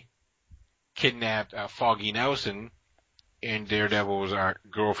iCarly kidnapped Foggy Nelson and Daredevil's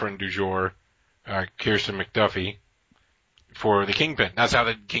girlfriend du jour, Kirsten McDuffie, for the Kingpin. That's how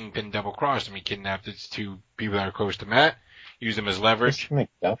the Kingpin double-crossed him. He kidnapped his two people that are close to Matt, used them as leverage. Kirsten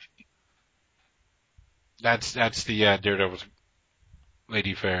McDuffie? That's the Daredevil's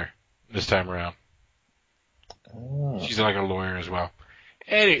Lady Fair this time around. Oh. She's like a lawyer as well.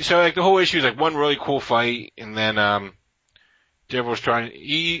 Anyway, so like the whole issue is like one really cool fight, and then Daredevil's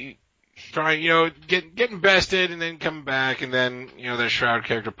getting bested, and then coming back, and then the Shroud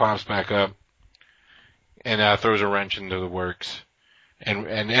character pops back up and throws a wrench into the works, and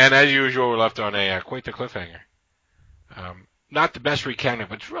as usual, we're left on a quite the cliffhanger. Not the best recounting,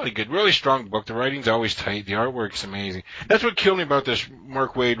 but it's really good, really strong book. The writing's always tight, the artwork's amazing. That's what killed me about this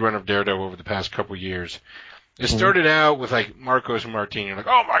Mark Waid run of Daredevil over the past couple of years. It started out with like Marcos Martin. You're like,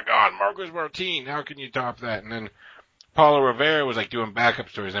 oh my God, Marcos Martin, how can you top that? And then Paulo Rivera was like doing backup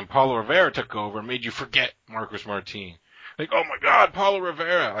stories, and Paulo Rivera took over and made you forget Marcos Martin. Like, oh my God, Paulo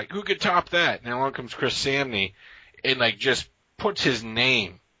Rivera, like who could top that? And then along comes Chris Samney and like just puts his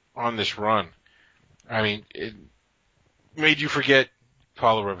name on this run. I mean, it made you forget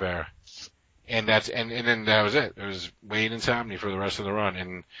Paulo Rivera. And then that was it. It was Waid and Samney for the rest of the run.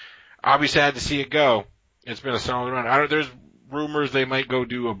 And I'll be sad to see it go. It's been a solid run. There's rumors they might go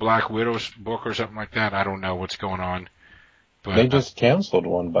do a Black Widow book or something like that. I don't know what's going on. But they just canceled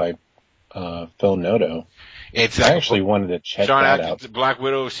one by Phil Noto. I actually wanted to check that out. The Black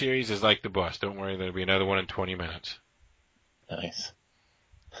Widow series is like the bus. Don't worry, there'll be another one in 20 minutes. Nice.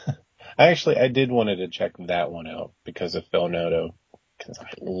 I did wanted to check that one out because of Phil Noto, because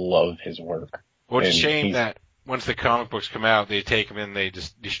I love his work. Well, it's a shame that once the comic books come out, they take them and they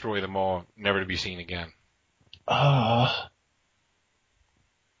just destroy them all, never to be seen again.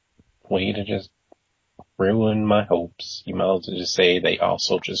 Way to just ruin my hopes. You might as well just say they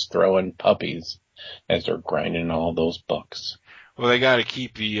also just throw in puppies as they're grinding all those books. Well, they got to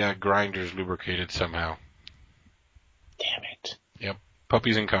keep the grinders lubricated somehow. Damn it. Yep,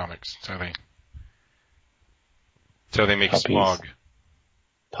 puppies and comics. So they make smog.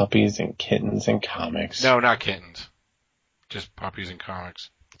 Puppies and kittens and comics. No, not kittens. Just puppies and comics.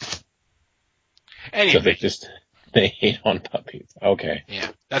 Anyway. So they hate on puppies. Okay. Yeah,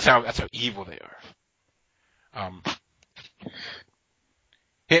 that's how evil they are.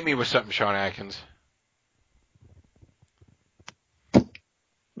 Hit me with something, Sean Atkins.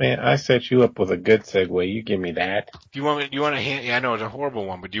 Man, I set you up with a good segue. You give me that. Do you want a hand? Yeah, I know it's a horrible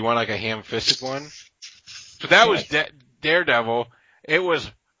one, but do you want like a ham-fisted one? So that was Daredevil. It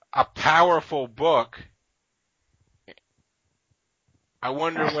was a powerful book. I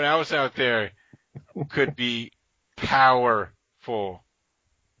wonder what else out there could be powerful.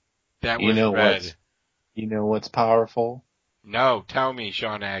 That was read. You know what's powerful? No, tell me,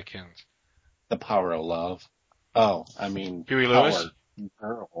 Sean Atkins. The power of love. Oh, I mean, Huey Lewis?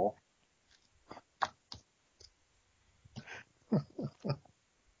 Girl.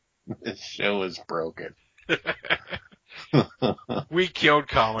 This show is broken. We killed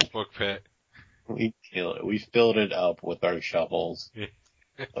Comic Book Pit. We kill it. We filled it up with our shovels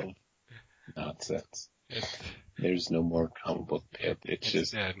of nonsense. There's no more Comic Book Pit. It's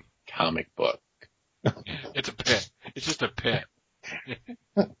just dead. Comic book. It's a pit. It's just a pit.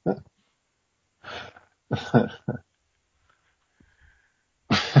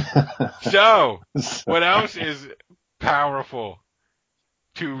 So, what else is powerful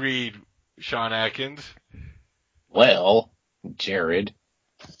to read, Sean Atkins? Well, Jared,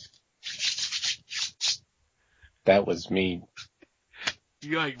 that was me.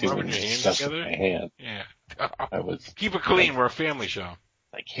 You like rubbing your hands together? With my hand. Yeah. Keep it Like, clean. We're a family show.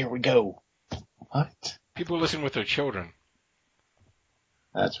 Like, here we go. What? People listen with their children.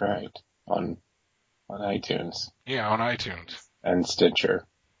 That's right. On On iTunes. Yeah, on iTunes. And Stitcher.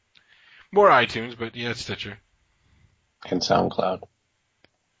 More iTunes, but yeah, Stitcher. And SoundCloud.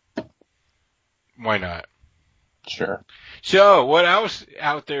 Why not? Sure. So, what else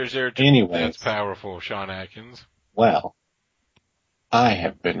out there is there that's Anyways. powerful, Sean Atkins? Well, I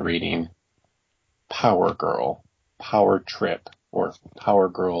have been reading Power Girl, Power Trip, or Power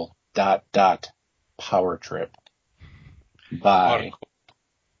Girl ... Power Trip by...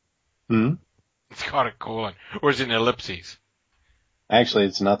 It's called a colon. Or is it an ellipses? Actually,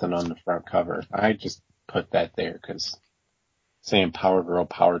 it's nothing on the front cover. I just put that there because saying Power Girl,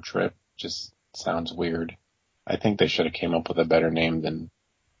 Power Trip just sounds weird. I think they should have came up with a better name than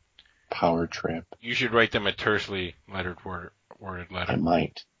Power Trip. You should write them a tersely worded letter. I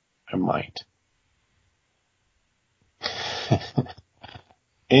might.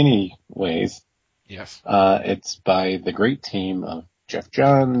 Anyways. Yes. It's by the great team of Jeff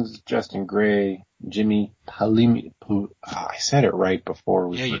Johns, Justin Gray, Jimmy Palimi. I said it right before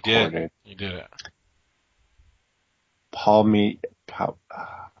we recorded. You did it.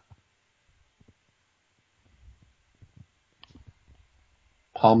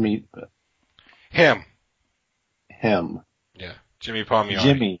 Him. Yeah. Jimmy Palmiotti.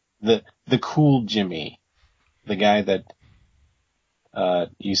 Jimmy. The cool Jimmy. The guy that,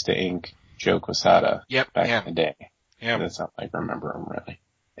 used to ink Joe Quesada. Yep. Back in the day. Yeah. That's not like remember him really.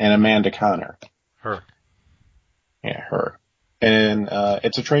 And Amanda Connor. Her. Yeah, her. And,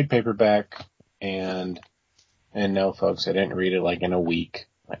 it's a trade paperback and no folks, I didn't read it like in a week.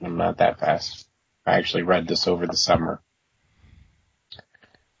 Like, I'm not that fast. I actually read this over the summer.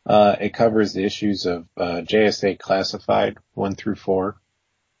 It covers the issues of, JSA Classified 1 through 4,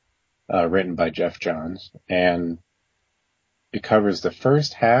 written by Jeff Johns. And it covers the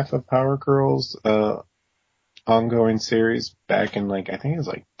first half of Power Girl's, ongoing series back in I think it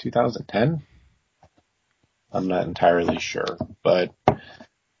was 2010. I'm not entirely sure, but,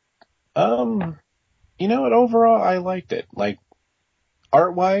 you know what? Overall, I liked it.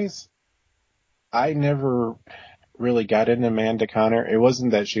 Art-wise, I never really got into Amanda Connor. It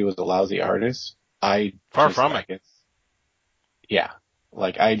wasn't that she was a lousy artist. Far from it. Yeah.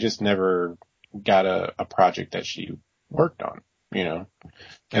 I just never got a project that she worked on, you know.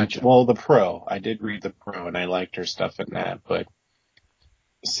 Gotcha. And, the Pro. I did read the Pro, and I liked her stuff in that, but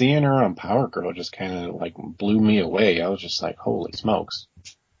seeing her on Power Girl just kind of, blew me away. I was just like, holy smokes.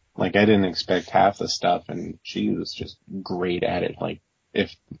 I didn't expect half the stuff, and she was just great at it.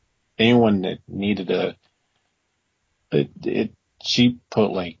 If anyone that needed she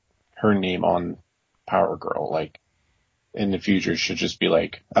put, her name on Power Girl. In the future, should just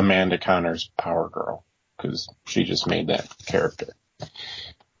be, Amanda Connor's Power Girl, because she just made that character.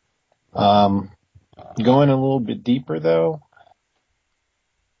 Going a little bit deeper, though,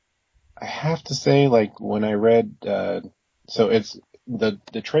 I have to say, when I read, so it's,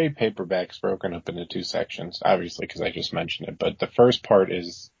 the trade paperback's broken up into two sections, obviously, because I just mentioned it, but the first part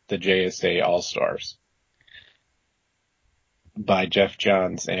is the JSA All-Stars by Jeff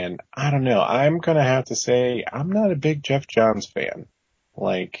Johns, and I don't know, I'm gonna have to say, I'm not a big Jeff Johns fan.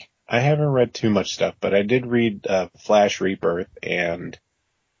 I haven't read too much stuff, but I did read, Flash Rebirth, and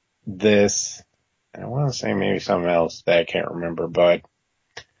this, I want to say maybe something else that I can't remember, but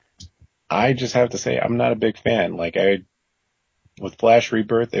I just have to say, I'm not a big fan. With Flash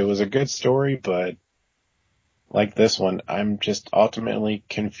Rebirth, it was a good story, but like this one, I'm just ultimately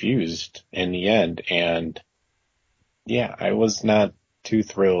confused in the end. And yeah, I was not too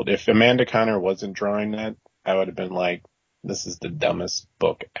thrilled. If Amanda Connor wasn't drawing that, I would have been like, this is the dumbest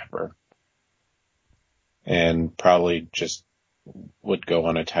book ever. And probably just would go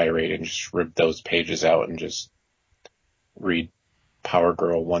on a tirade and just rip those pages out and just read Power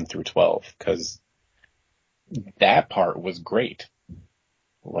Girl 1 through 12, because that part was great.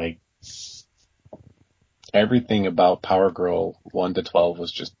 Everything about Power Girl 1 to 12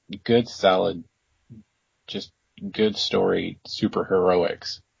 was just good, solid, just good story, super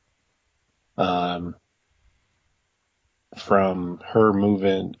heroics. From her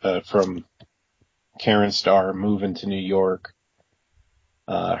moving, from Karen Starr moving to New York,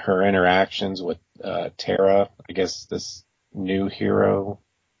 her interactions with, Tara, I guess this new hero,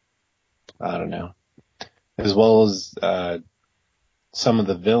 I don't know, as well as, some of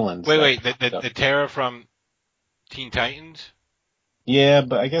the villains. Wait, the Tara from Teen Titans? Yeah,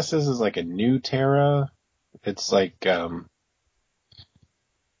 but I guess this is a new Tara. It's I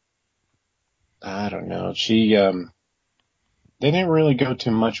don't know. She, they didn't really go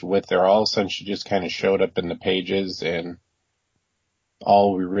too much with her. All of a sudden she just kind of showed up in the pages, and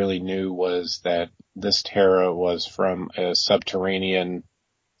all we really knew was that this Tara was from a subterranean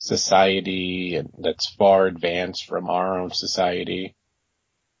society and that's far advanced from our own society.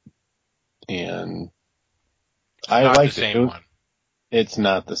 And I Not the liked it. same one. It's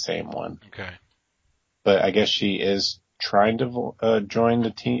not the same one. Okay. But I guess she is trying to join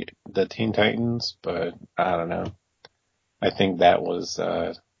the Teen Titans, but I don't know. I think that was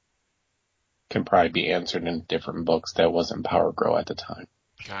can probably be answered in different books. That wasn't Power Girl at the time.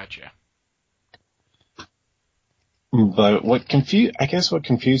 Gotcha. But what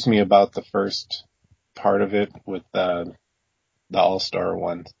confused me about the first part of it with the All-Star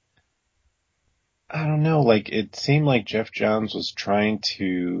ones, I don't know, like it seemed like Jeff Johns was trying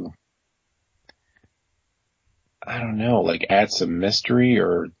to, I don't know, like add some mystery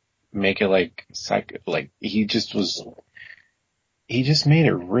or make it like he just made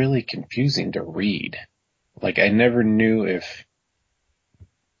it really confusing to read. Like I never knew if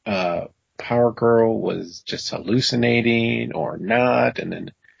Power Girl was just hallucinating or not, and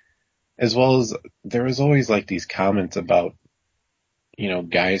then as well as there was always like these comments about,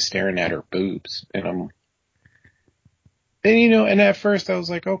 guys staring at her boobs, and at first I was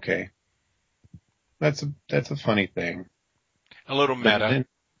like, okay, that's a funny thing. A little meta. Then,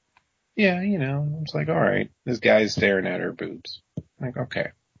 yeah, I was like, all right, this guy's staring at her boobs. Like, okay.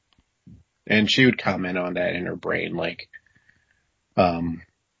 And she would comment on that in her brain, like,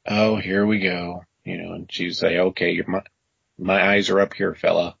 oh, here we go, and she would say, okay, my eyes are up here,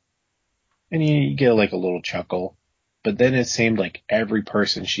 fella. And you get like a little chuckle. But then it seemed like every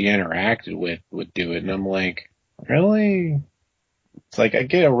person she interacted with would do it. And I'm like, really? It's like I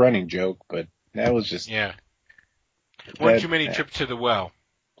get a running joke, but that was just... Yeah. One too many trips to the well.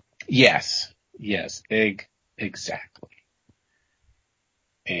 Yes. Exactly.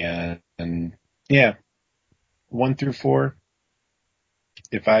 And yeah, 1 through 4,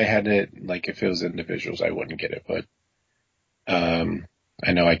 if I had it, like if it was individuals, I wouldn't get it. But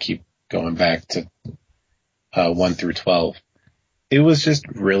I know I keep going back to 1 through 12. It was just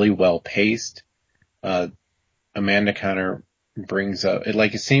really well paced. Amanda Conner brings up,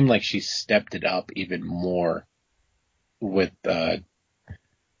 it seemed like she stepped it up even more with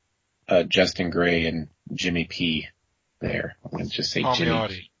Justin Gray and Jimmy P there. I'm going to just say Jimmy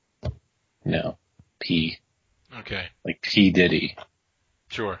P. No, P. Okay. Like P. Diddy.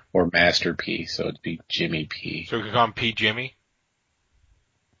 Sure. Or Master P, so it'd be Jimmy P. So we could call him P. Jimmy?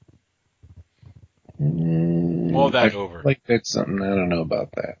 Mull that over. Like that's something, I don't know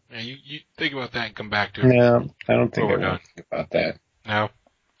about that. Yeah, you think about that and come back to it. No, I don't think I want to think about that. No?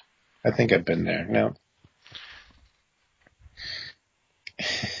 I think I've been there. No.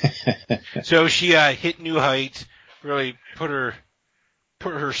 So she hit new heights, really put her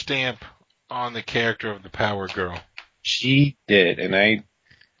stamp on the character of the Power Girl. She did, and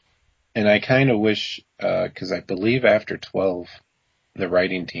I kind of wish, because I believe after 12, the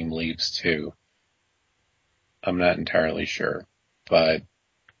writing team leaves too. I'm not entirely sure, but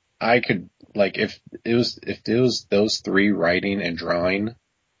I could, like, if it was those 3 writing and drawing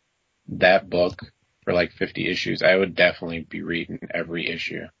that book for like 50 issues, I would definitely be reading every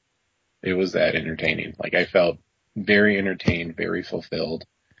issue. It was that entertaining. Like I felt very entertained, very fulfilled.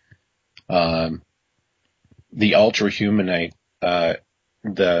 The Ultra Humanite,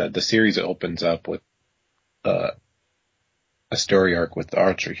 the series opens up with a story arc with the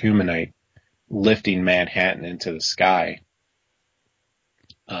Ultra Humanite lifting Manhattan into the sky.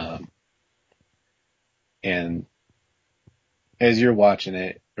 And as you're watching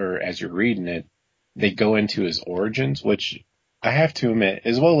it, or as you're reading it, they go into his origins, which I have to admit,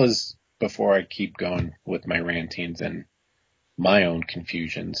 as well as before I keep going with my rantings and my own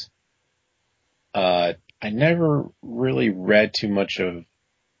confusions, I never really read too much of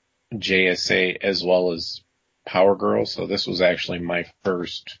JSA as well as Power Girl, so this was actually my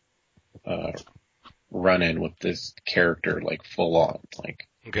first run-in with this character, like full on. Like,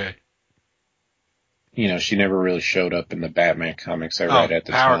 okay. She never really showed up in the Batman comics I read at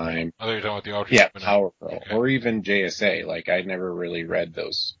the time. Oh, you're talking about the Ultra. Yeah, Power Girl, okay. Or even JSA. Like, I never really read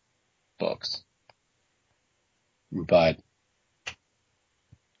those books, but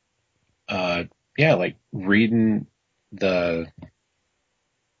yeah, like reading the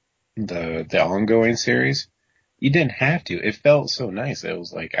ongoing series, you didn't have to. It felt so nice. It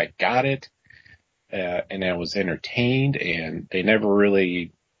was like I got it, and I was entertained, and they never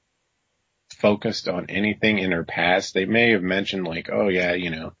really focused on anything in her past. They may have mentioned like, oh yeah,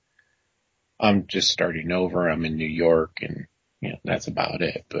 I'm just starting over. I'm in New York, and that's about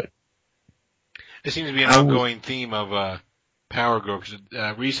it. But it seems to be an ongoing theme of Power Girl.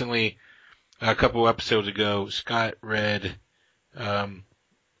 Because recently, a couple episodes ago, Scott read. Because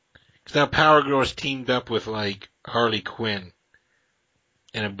now Power Girl is teamed up with like Harley Quinn,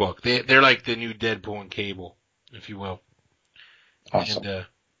 in a book. They're like the new Deadpool and Cable, if you will. Awesome. And,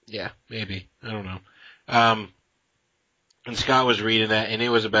 yeah, maybe. I don't know. And Scott was reading that, and it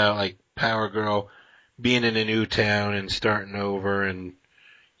was about, like, Power Girl being in a new town and starting over and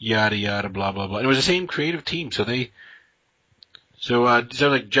yada yada, blah, blah, blah. And it was the same creative team, so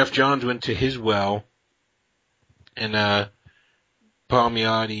like Jeff Johns went to his well, and,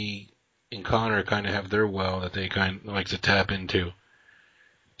 Palmiotti and Connor kind of have their well that they kind of like to tap into.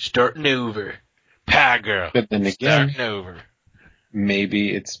 Starting over. Power Girl. But then again, starting over.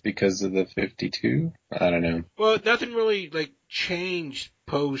 Maybe it's because of the 52. I don't know. Well, nothing really like changed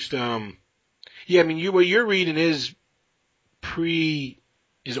post. Yeah, I mean, what you're reading is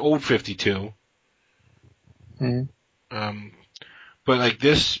old 52. Mm-hmm. But like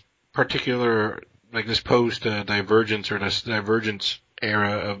this particular, like this post Divergence or this Divergence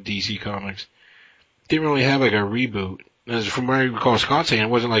era of DC Comics didn't really have like a reboot. As from what I recall Scott saying, it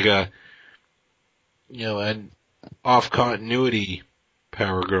wasn't like an off continuity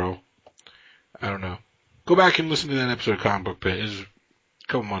Power Girl. I don't know. Go back and listen to that episode of Comic Book Pit. It was a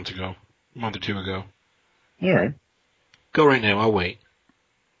couple months ago, a month or two ago. All right. Go right now. I'll wait.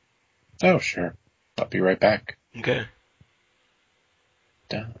 Oh, sure. I'll be right back. Okay.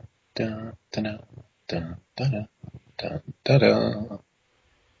 Da, da, da, da, da, da, da, da, da.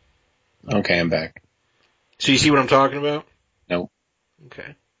 Okay, I'm back. So you see what I'm talking about? Nope.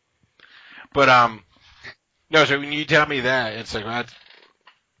 Okay. But no. So when you tell me that, it's like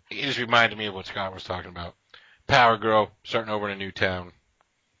it just reminded me of what Scott was talking about. Power Girl starting over in a new town,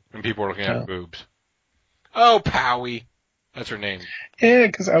 and people are looking at her boobs. Oh, Powie, that's her name. Yeah,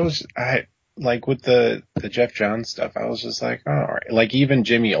 because I like with the Jeff Johns stuff, I was just like, oh, all right. Like even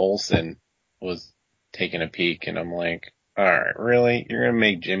Jimmy Olsen was taking a peek, and I'm like, all right, really? You're gonna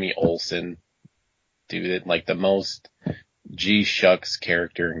make Jimmy Olsen do it, like the most G shucks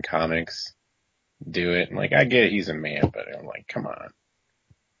character in comics, do it? And like, I get it, he's a man, but I'm like, come on,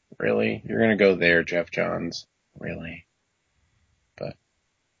 really? You're gonna go there, Jeff Johns? Really? But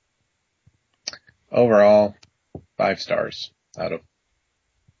overall, 5 stars out of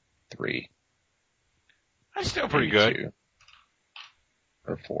 3. That's still pretty good. 2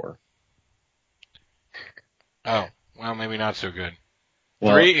 or 4. Oh, well, maybe not so good.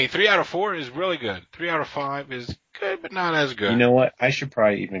 Well, 3 out of 4 is really good. 3 out of 5 is good, but not as good. You know what? I should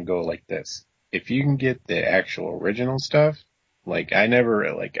probably even go like this. If you can get the actual original stuff, like I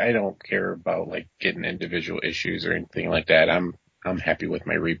don't care about like getting individual issues or anything like that. I'm happy with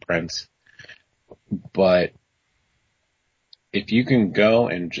my reprints. But if you can go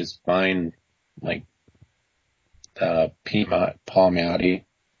and just find like Paul Mowdy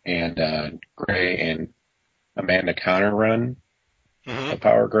and Gray and Amanda Connor run of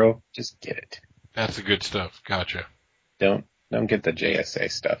Power Girl, just get it. That's the good stuff. Gotcha. Don't get the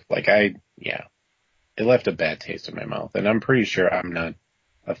JSA stuff. It left a bad taste in my mouth, and I'm pretty sure I'm not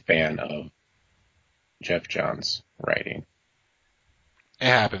a fan of Jeff Johns' writing. It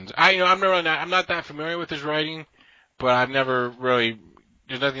happens. I'm not that familiar with his writing, but I've never really,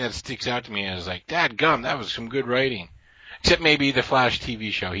 there's nothing that sticks out to me as like, dadgum, that was some good writing. Except maybe the Flash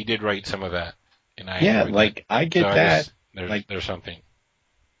TV show. He did write some of that. And I get that. There's something.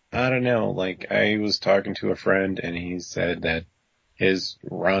 I don't know. Like, I was talking to a friend, and he said that his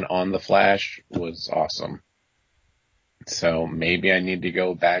run on the Flash was awesome. So maybe I need to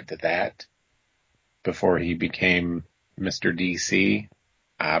go back to that before he became Mr. DC.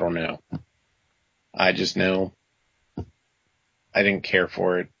 I don't know. I just know I didn't care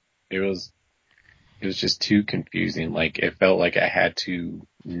for it. It was just too confusing. Like, it felt like I had to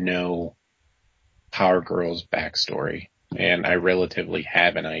know Power Girl's backstory. And I relatively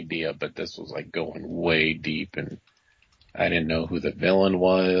have an idea, but this was like going way deep, and I didn't know who the villain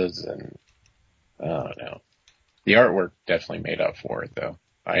was, and I don't know. The artwork definitely made up for it, though.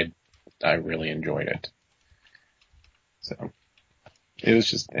 I really enjoyed it. So it was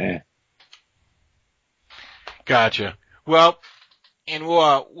just Gotcha. Well, and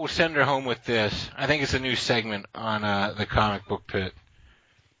we'll send her home with this. I think it's a new segment on the Comic Book Pit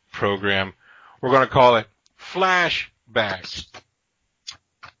program. We're going to call it Flashbacks.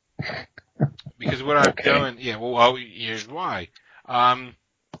 Because what I've done, here's why.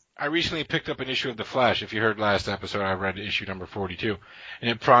 I recently picked up an issue of The Flash. If you heard last episode, I read issue number 42. And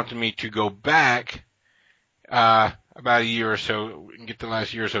it prompted me to go back about a year or so and get the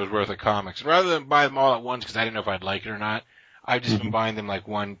last year or so's worth of comics. Rather than buy them all at once because I didn't know if I'd like it or not, I've just been buying them like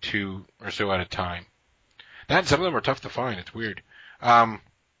 1, 2 or so at a time. Some of them are tough to find. It's weird.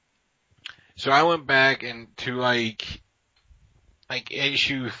 So I went back and to like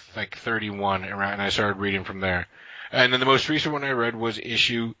issue 31 around, and I started reading from there. And then the most recent one I read was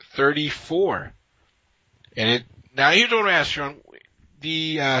issue 34. And now here's what I ask, Sean.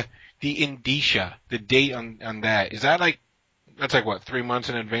 The indicia, the date on that, is that that's like what, 3 months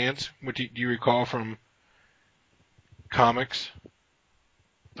in advance? What do you recall from comics?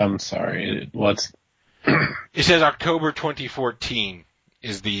 I'm sorry, what's... It says October 2014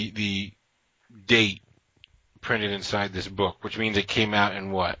 is the date printed inside this book, which means it came out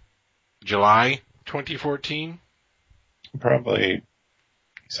in what? July 2014? Probably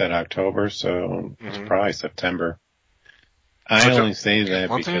said October, so it's probably September. I only say that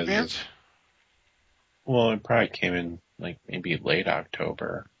month because... in advance? Well, it probably came in maybe late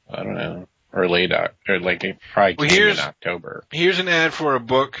October. I don't know. Or it probably came in October. Here's an ad for a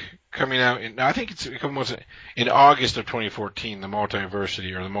book coming out I think it's a couple months in August of 2014, the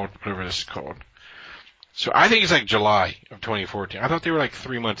Multiversity, or whatever this is called. So I think it's like July of 2014. I thought they were like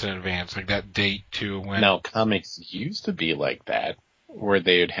 3 months in advance, like that date to when. Now, comics used to be like that, where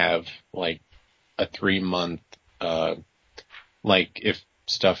they would have like a 3-month, if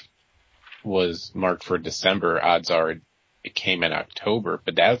stuff was marked for December, odds are it came in October,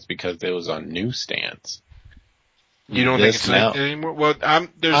 but that's because it was on newsstands. You don't think it's like that anymore? Well, I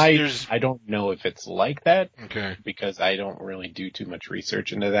don't know if it's like that. Okay. Because I don't really do too much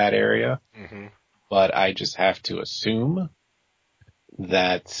research into that area. Mm-hmm. But I just have to assume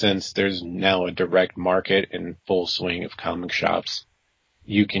that since there's now a direct market in full swing of comic shops,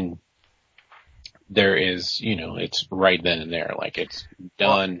 there is, it's right then and there, like it's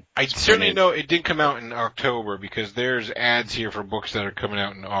done. Well, I certainly know it didn't come out in October because there's ads here for books that are coming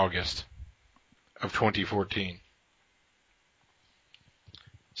out in August of 2014.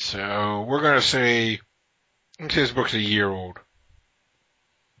 So we're going to say this book's a year old.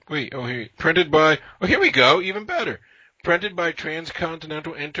 Wait, here we go, even better. Printed by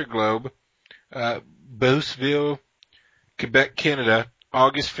Transcontinental Interglobe, Beauceville, Quebec, Canada,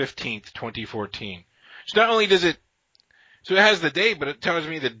 August 15th, 2014. So not only does it has the date, but it tells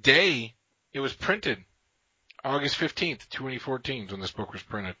me the day it was printed. August 15th, 2014 is when this book was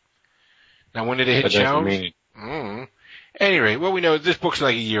printed. Now, when did it hit shelves? Anyway, what we know is this book's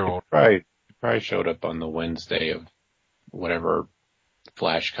like a year old. It probably showed up on the Wednesday of whatever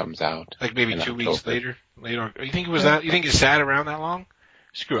Flash comes out. Like maybe 2 weeks later. You think it was that? You think it sat around that long?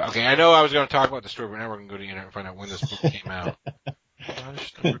 Screw it. Okay, I know I was going to talk about the story, but now we're going to go to the internet and find out when this book came out.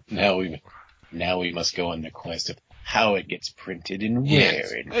 Now we must go on the quest of how it gets printed and where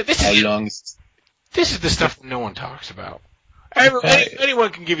and how long. This is the stuff that no one talks about.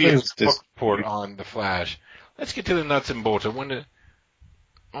 Anyone can give you a book report on the Flash. Let's get to the nuts and bolts.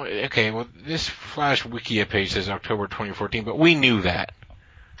 This Flash Wikia page says October 2014, but we knew that.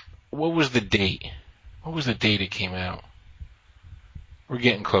 What was the date? What was the date it came out? We're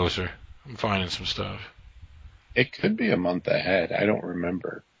getting closer. I'm finding some stuff. It could be a month ahead. I don't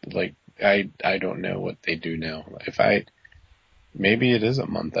remember. I don't know what they do now. Maybe it is a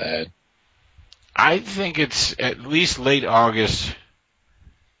month ahead. I think it's at least late August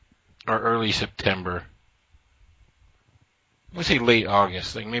or early September. Let's say late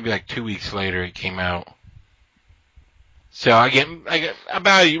August, maybe 2 weeks later it came out. So I get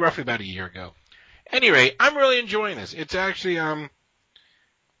roughly about a year ago. Anyway, I'm really enjoying this. It's actually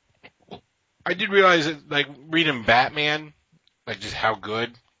I did realize that reading Batman, just how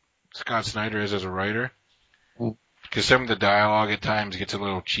good Scott Snyder is as a writer. Because some of the dialogue at times gets a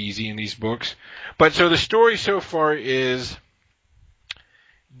little cheesy in these books. But so the story so far is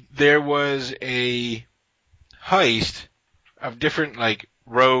there was a heist of different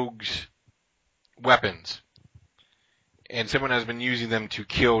rogues' weapons. And someone has been using them to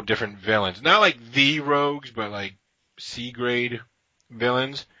kill different villains. Not the rogues, but C-grade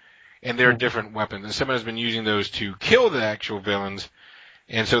villains. And they're different weapons. And someone has been using those to kill the actual villains.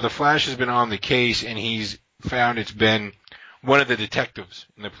 And so the Flash has been on the case, and he's found it's been one of the detectives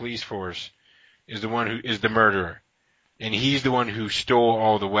in the police force is the one who is the murderer. And he's the one who stole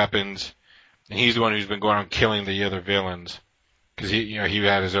all the weapons, and he's the one who's been going on killing the other villains. Because he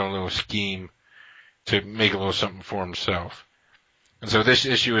had his own little scheme to make a little something for himself. And so this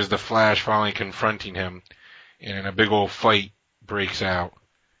issue is the Flash finally confronting him, and a big old fight breaks out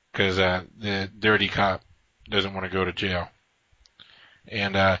because the dirty cop doesn't want to go to jail.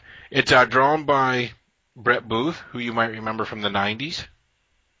 And it's drawn by Brett Booth, who you might remember from the 90s.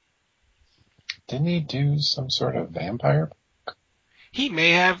 Didn't he do some sort of vampire book? He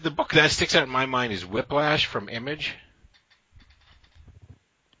may have. The book that sticks out in my mind is Whiplash from Image.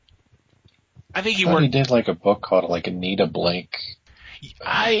 I think he did a book called Anita Blake.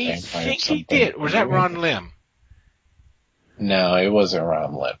 I think he did. Was that Ron Lim? No, it wasn't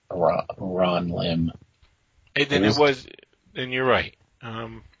Ron Lim. And then it was, and you're right.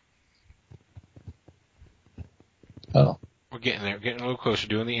 Oh. We're getting there. We're getting a little closer.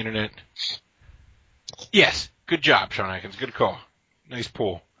 Doing the internet. Yes. Good job, Sean Atkins. Good call. Nice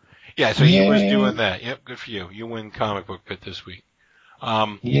pull. Yeah, so he was doing that. Yep, good for you. You win comic book pit this week.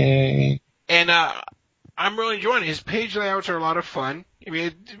 Yay. And I'm really enjoying it. His page layouts are a lot of fun. I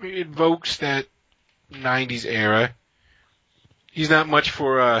mean, it evokes that 90s era. He's not much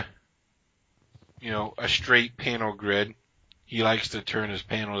for a straight panel grid. He likes to turn his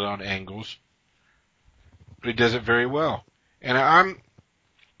panels on angles. But he does it very well. And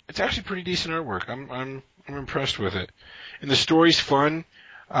it's actually pretty decent artwork. I'm impressed with it. And the story's fun.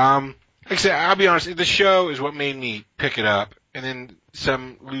 Like I said, I'll be honest, the show is what made me pick it up. And then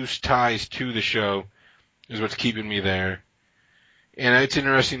some loose ties to the show is what's keeping me there. And it's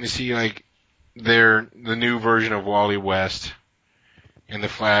interesting to see, like, the new version of Wally West. And the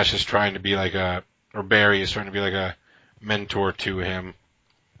Flash is trying to be like or Barry is trying to be like a mentor to him.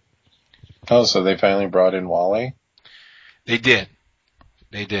 Oh, so they finally brought in Wally? They did.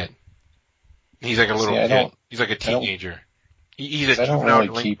 He's like a little kid. He's like a teenager. He's a juvenile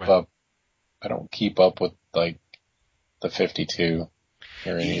delinquent. I don't keep up with, like, the 52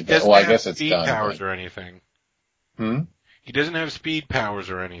 or any of that. Well, I guess it's done. He doesn't have speed powers or anything. He doesn't have speed powers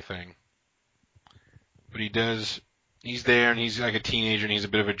or anything. But he does. He's there, and he's like a teenager, and he's a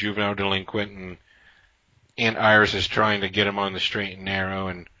bit of a juvenile delinquent, and Aunt Iris is trying to get him on the straight and narrow,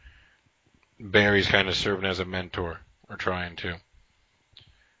 and Barry's kind of serving as a mentor, or trying to.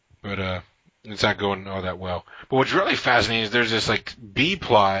 But it's not going all that well. But what's really fascinating is there's this like B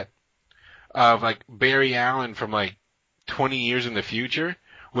plot of like Barry Allen from like 20 years in the future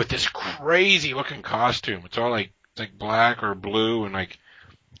with this crazy looking costume. It's all like black or blue and like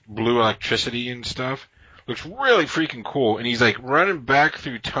blue electricity and stuff. Looks really freaking cool. And he's like running back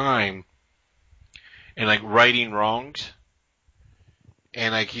through time and like righting wrongs.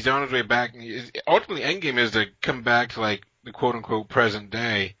 And like he's on his way back. Ultimately, Endgame is to come back to like the quote unquote present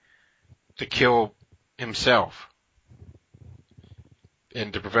day to kill himself.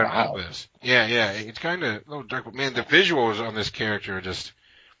 And to prevent all this. Yeah. It's kind of a little dark, but man, the visuals on this character are just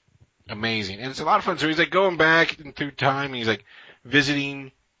amazing. And it's a lot of fun. So he's like going back through time and he's like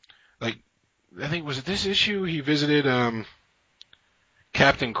visiting, like, I think, was it this issue? He visited,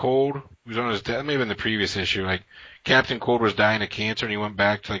 Captain Cold, who was on his death, maybe in the previous issue, like, Captain Cold was dying of cancer and he went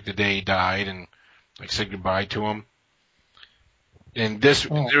back to like the day he died and like said goodbye to him. And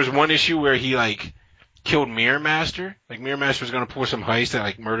there was one issue where he like killed Mirror Master. Like Mirror Master was going to pull some heist that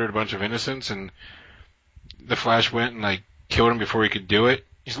like murdered a bunch of innocents, and the Flash went and like killed him before he could do it.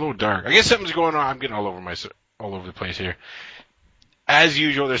 He's a little dark. I guess something's going on. I'm getting all over the place here. As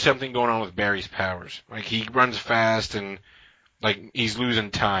usual, there's something going on with Barry's powers. Like he runs fast and like he's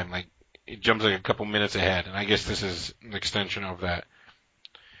losing time. Like it jumps like a couple minutes ahead, and I guess this is an extension of that.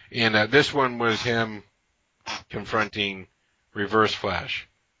 And this one was him confronting Reverse Flash,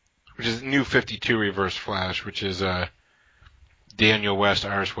 which is New 52 Reverse Flash, which is Daniel West,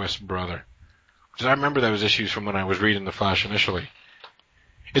 Iris West's brother. Because I remember those issues from when I was reading The Flash initially.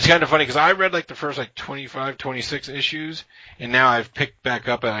 It's kind of funny because I read like the first like 25, 26 issues, and now I've picked back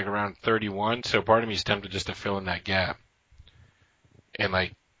up at like around 31, so part of me is tempted just to fill in that gap. And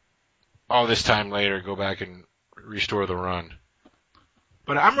like, all this time later, go back and restore the run.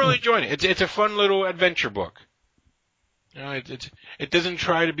 But I'm really enjoying it. It's a fun little adventure book. You know, it doesn't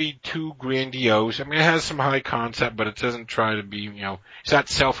try to be too grandiose. I mean, it has some high concept, but it doesn't try to be, it's not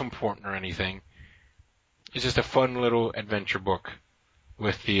self-important or anything. It's just a fun little adventure book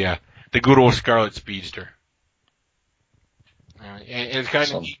with the good old Scarlet Speedster. And it's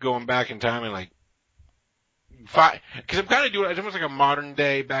kind of neat going back in time and like, because I'm kind of doing, it's almost like a modern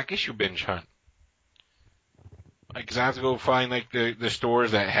day back issue binge hunt. Like, cause I have to go find like the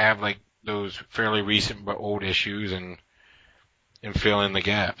stores that have like those fairly recent but old issues and fill in the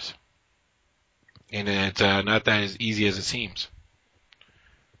gaps. And it's not that as easy as it seems.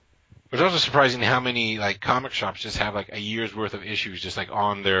 It's also surprising how many like comic shops just have like a year's worth of issues just like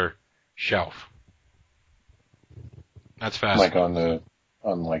on their shelf. That's fascinating. Like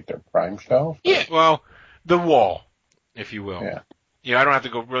on like their prime shelf? Yeah, well, the wall, if you will. Yeah. I don't have to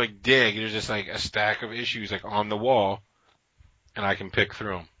go really dig. There's just like a stack of issues like on the wall, and I can pick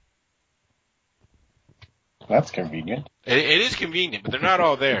through them. That's convenient. It is convenient, but they're not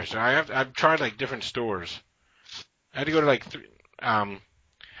all there. So I've tried like different stores. I had to go to like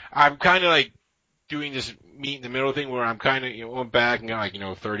I'm kind of like doing this meet in the middle thing where I'm kind of went back and got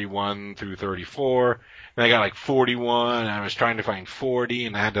like 31 through 34, and I got like 41. And I was trying to find 40,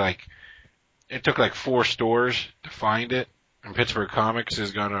 and I had to it took like 4 stores to find it. And Pittsburgh Comics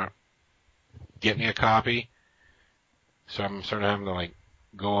is gonna get me a copy. So I'm sort of having to like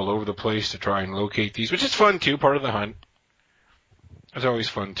go all over the place to try and locate these, which is fun too, part of the hunt. It's always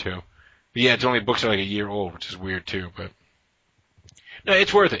fun too. But yeah, it's only books that are like a year old, which is weird too, but no,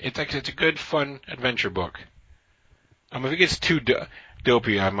 it's worth it. It's a good, fun adventure book. If it gets too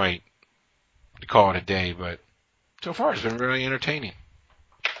dopey, I might call it a day, but so far it's been really entertaining.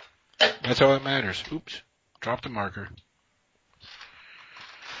 That's all that matters. Oops, dropped the marker.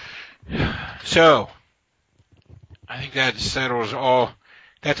 So, I think that settles all.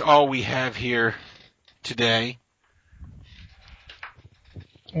 That's all we have here today.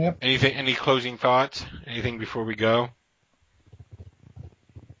 Yep. Any closing thoughts? Anything before we go?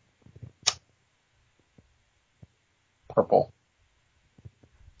 Purple.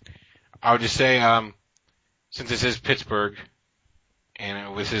 I would just say, since this is Pittsburgh,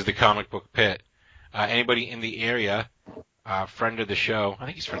 and this is the comic book pit, anybody in the area, friend of the show, I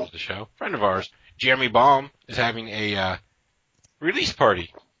think he's friend of the show, friend of ours, Jeremy Baum is having a release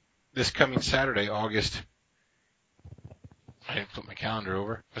party this coming Saturday, August. I didn't flip my calendar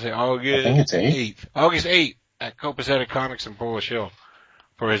over. I think it's 8th. August 8th at Copacetic Comics in Polish Hill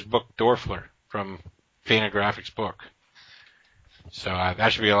for his book Dorfler from Fantagraphics Book. So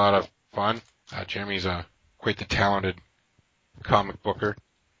that should be a lot of fun. Jeremy's quite the talented comic booker.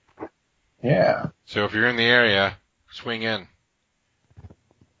 Yeah. So if you're in the area, swing in,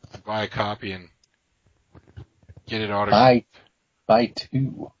 buy a copy, and get it autographed. Buy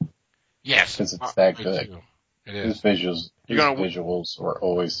two. Yes, because it's that good. Two. It is. His visuals were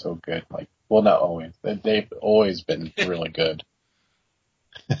always so good. Like, well, not always. They've always been really good.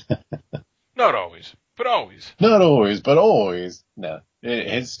 Not always, but always. Not always, but always. No,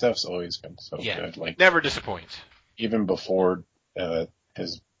 his stuff's always been so good. Like, never disappoints. Even before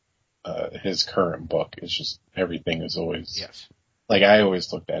his current book, it's just everything is always like I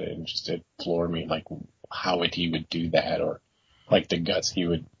always looked at it and just it floored me. Like, how would he do that, or like the guts he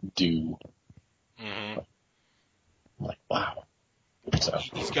would do. Mm-hmm. Like, wow. So.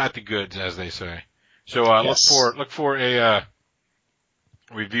 He's got the goods, as they say. So look for a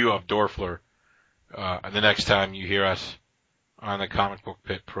review of Dorfler the next time you hear us on the Comic Book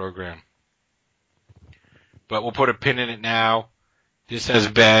Pit program. But we'll put a pin in it now. This has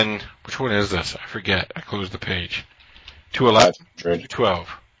been, which one is this? I forget. I closed the page. 211? 212.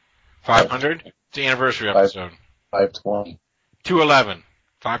 500? It's the anniversary episode. 520. 211.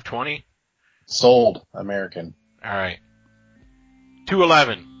 520? Sold. American. All right.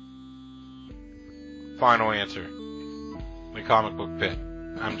 211. Final answer. The Comic Book Pit.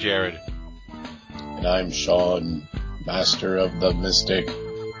 I'm Jared. And I'm Sean, master of the mystic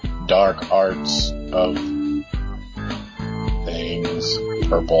dark arts of things.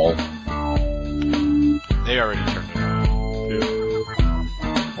 Purple. They already turned it on.